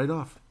turn it right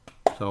off.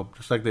 So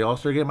just like the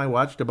All-Star game I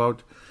watched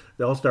about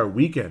the All-Star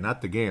weekend,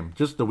 not the game,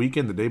 just the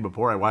weekend the day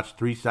before, I watched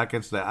 3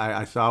 seconds that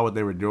I saw what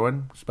they were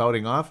doing,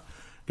 spouting off.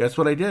 Guess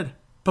what I did?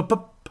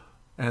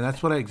 And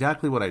that's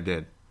exactly what I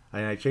did.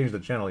 I changed the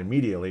channel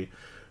immediately,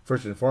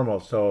 first and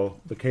foremost, so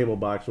the cable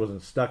box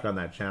wasn't stuck on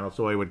that channel,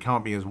 so it would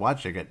count me as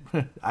watching it.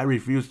 I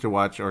refuse to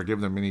watch or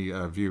give them any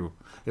view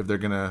if they're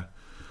going to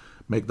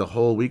make the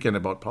whole weekend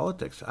about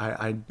politics.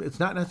 It's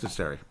not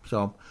necessary.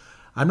 So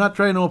I'm not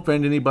trying to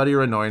offend anybody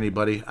or annoy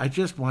anybody. I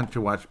just want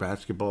to watch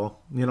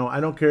basketball. I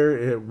don't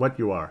care what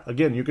you are.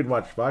 Again, you could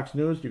watch Fox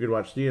News, you could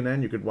watch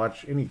CNN, you could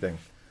watch anything.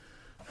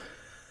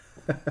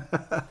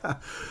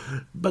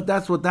 But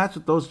that's what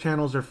those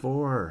channels are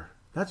for.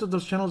 That's what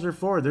those channels are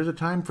for. There's a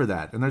time for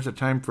that, and there's a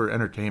time for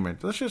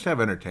entertainment. Let's just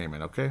have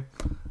entertainment, okay?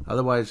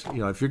 Otherwise,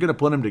 if you're going to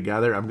put them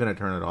together, I'm going to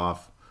turn it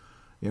off.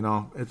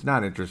 It's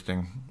not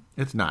interesting.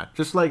 It's not.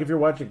 Just like if you're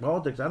watching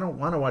politics, I don't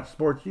want to watch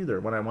sports either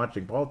when I'm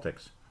watching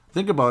politics.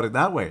 Think about it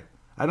that way.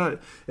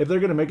 If they're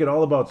going to make it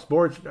all about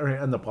sports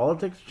and the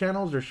politics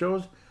channels or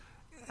shows,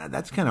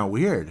 that's kind of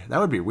weird.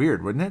 That would be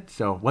weird, wouldn't it?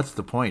 So what's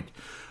the point?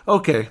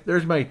 Okay,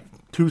 there's my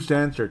 2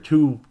 cents or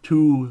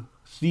two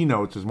C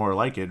notes is more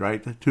like it,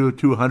 right? Two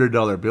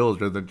 $200 bills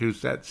rather than two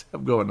sets.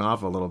 I'm going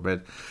off a little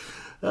bit.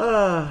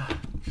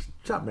 Just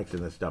stop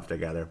mixing this stuff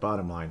together.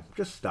 Bottom line,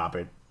 just stop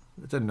it.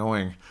 It's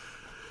annoying.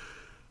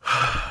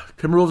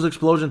 Timberwolves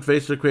Explosion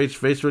Facebook page,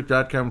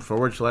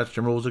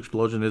 facebook.com/Timberwolves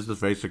Explosion is the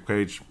Facebook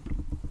page.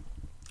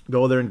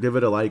 Go there and give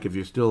it a like if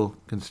you still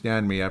can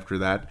stand me after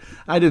that.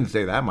 I didn't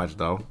say that much,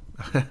 though.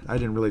 I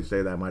didn't really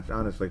say that much.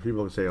 Honestly,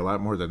 people can say a lot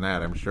more than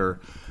that, I'm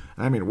sure.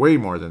 I mean, way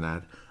more than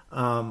that.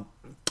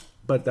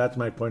 But that's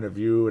my point of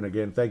view. And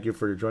again, thank you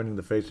for joining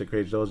the Facebook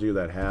page. Those of you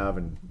that have,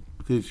 and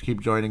please keep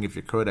joining if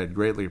you could. I'd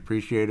greatly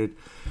appreciate it.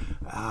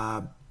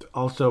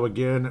 Also,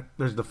 again,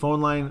 there's the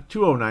phone line,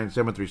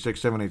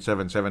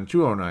 209-736-7877,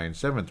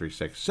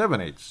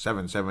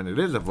 209-736-7877. It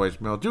is a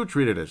voicemail. Do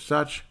treat it as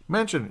such.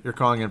 Mention you're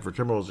calling in for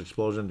Timberwolves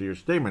Explosion. Do your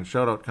statement,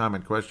 shout out,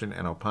 comment, question,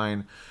 and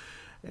opine.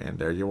 And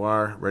there you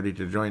are, ready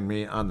to join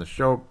me on the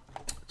show.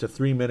 It's a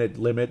 3-minute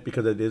limit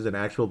because it is an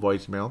actual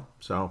voicemail,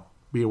 so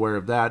be aware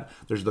of that.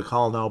 There's the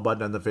call now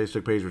button on the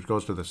Facebook page, which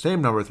goes to the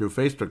same number through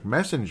Facebook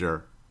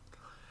Messenger.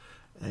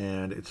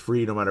 And it's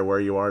free no matter where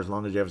you are, as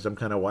long as you have some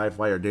kind of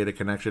Wi-Fi or data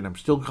connection. I'm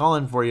still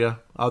calling for you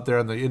out there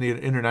on the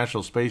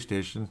International Space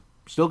Station.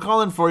 Still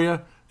calling for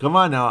you. Come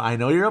on now. I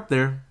know you're up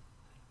there.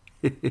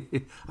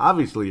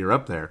 Obviously, you're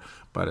up there.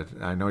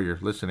 But I know you're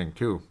listening,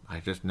 too. I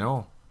just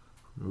know.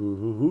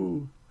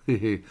 Or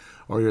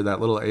you're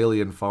that little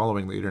alien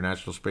following the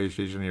International Space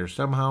Station. And you're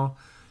somehow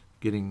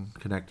getting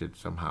connected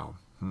somehow.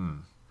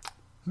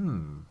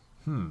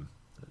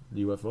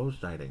 UFO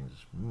sightings.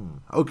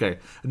 Okay,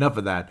 enough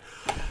of that.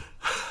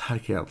 I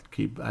can't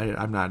keep...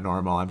 I'm not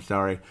normal. I'm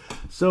sorry.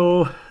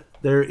 So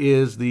there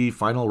is the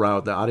final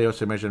route, the audio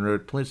submission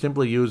route.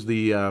 Simply use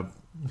the...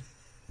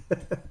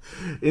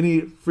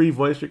 any free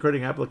voice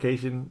recording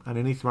application on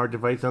any smart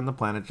device on the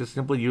planet. Just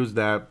simply use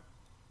that.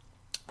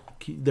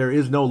 There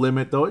is no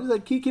limit, though.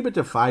 Like, keep it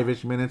to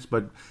 5-ish minutes,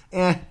 but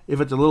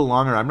if it's a little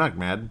longer, I'm not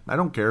mad. I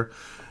don't care.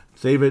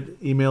 Save it,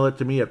 email it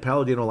to me at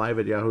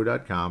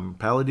paladinolive@yahoo.com,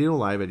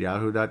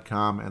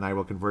 paladinolive@yahoo.com, and I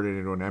will convert it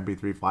into an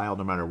MP3 file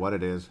no matter what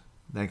it is.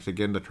 Thanks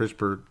again to Tris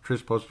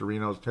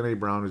Posterinos, Tanae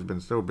Brown, who's been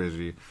so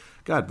busy.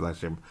 God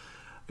bless him.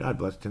 God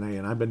bless Tanae,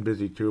 and I've been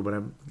busy too, but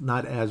I'm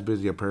not as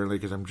busy apparently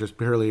because I'm just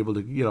barely able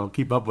to,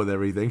 keep up with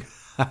everything.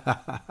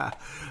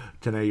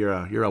 Tanae,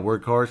 you're a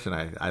workhorse,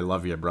 and I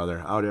love you,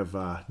 brother. Out of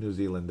New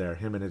Zealand there,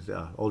 him and his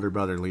older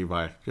brother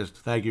Levi. Just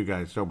thank you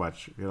guys so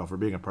much, for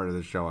being a part of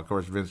this show. Of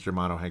course, Vince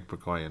Germano, Hank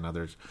McCoy, and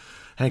others.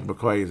 Hank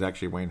McCoy is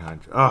actually Wayne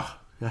Hunt. Oh,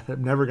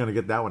 I'm never going to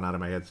get that one out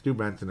of my head. Stu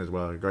Benson as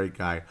well, a great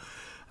guy.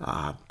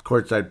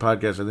 Courtside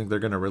Podcast, I think they're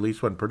going to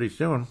release one pretty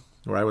soon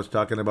where I was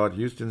talking about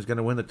Houston's going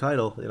to win the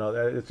title.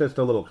 It's just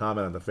a little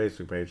comment on the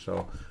Facebook page,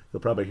 so you'll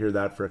probably hear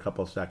that for a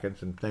couple of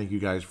seconds. And thank you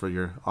guys for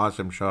your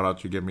awesome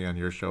shout-outs you give me on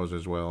your shows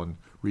as well, and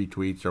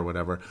retweets or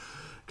whatever.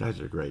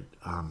 Guys are great.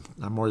 I'm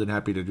more than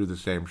happy to do the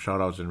same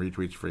shout-outs and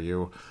retweets for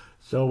you.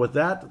 So with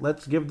that,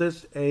 let's give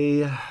this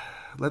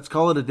let's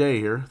call it a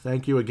day here.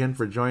 Thank you again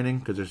for joining,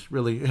 because there's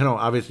really,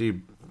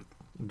 obviously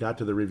got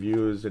to the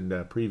reviews and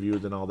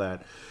previews and all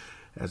that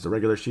as the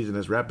regular season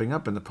is wrapping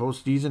up, and the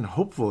postseason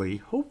hopefully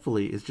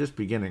is just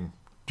beginning.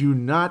 Do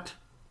not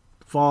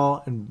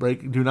fall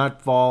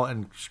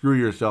and screw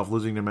yourself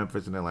losing to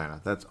Memphis and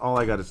Atlanta. That's all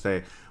I got to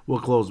say. We'll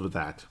close with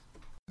that.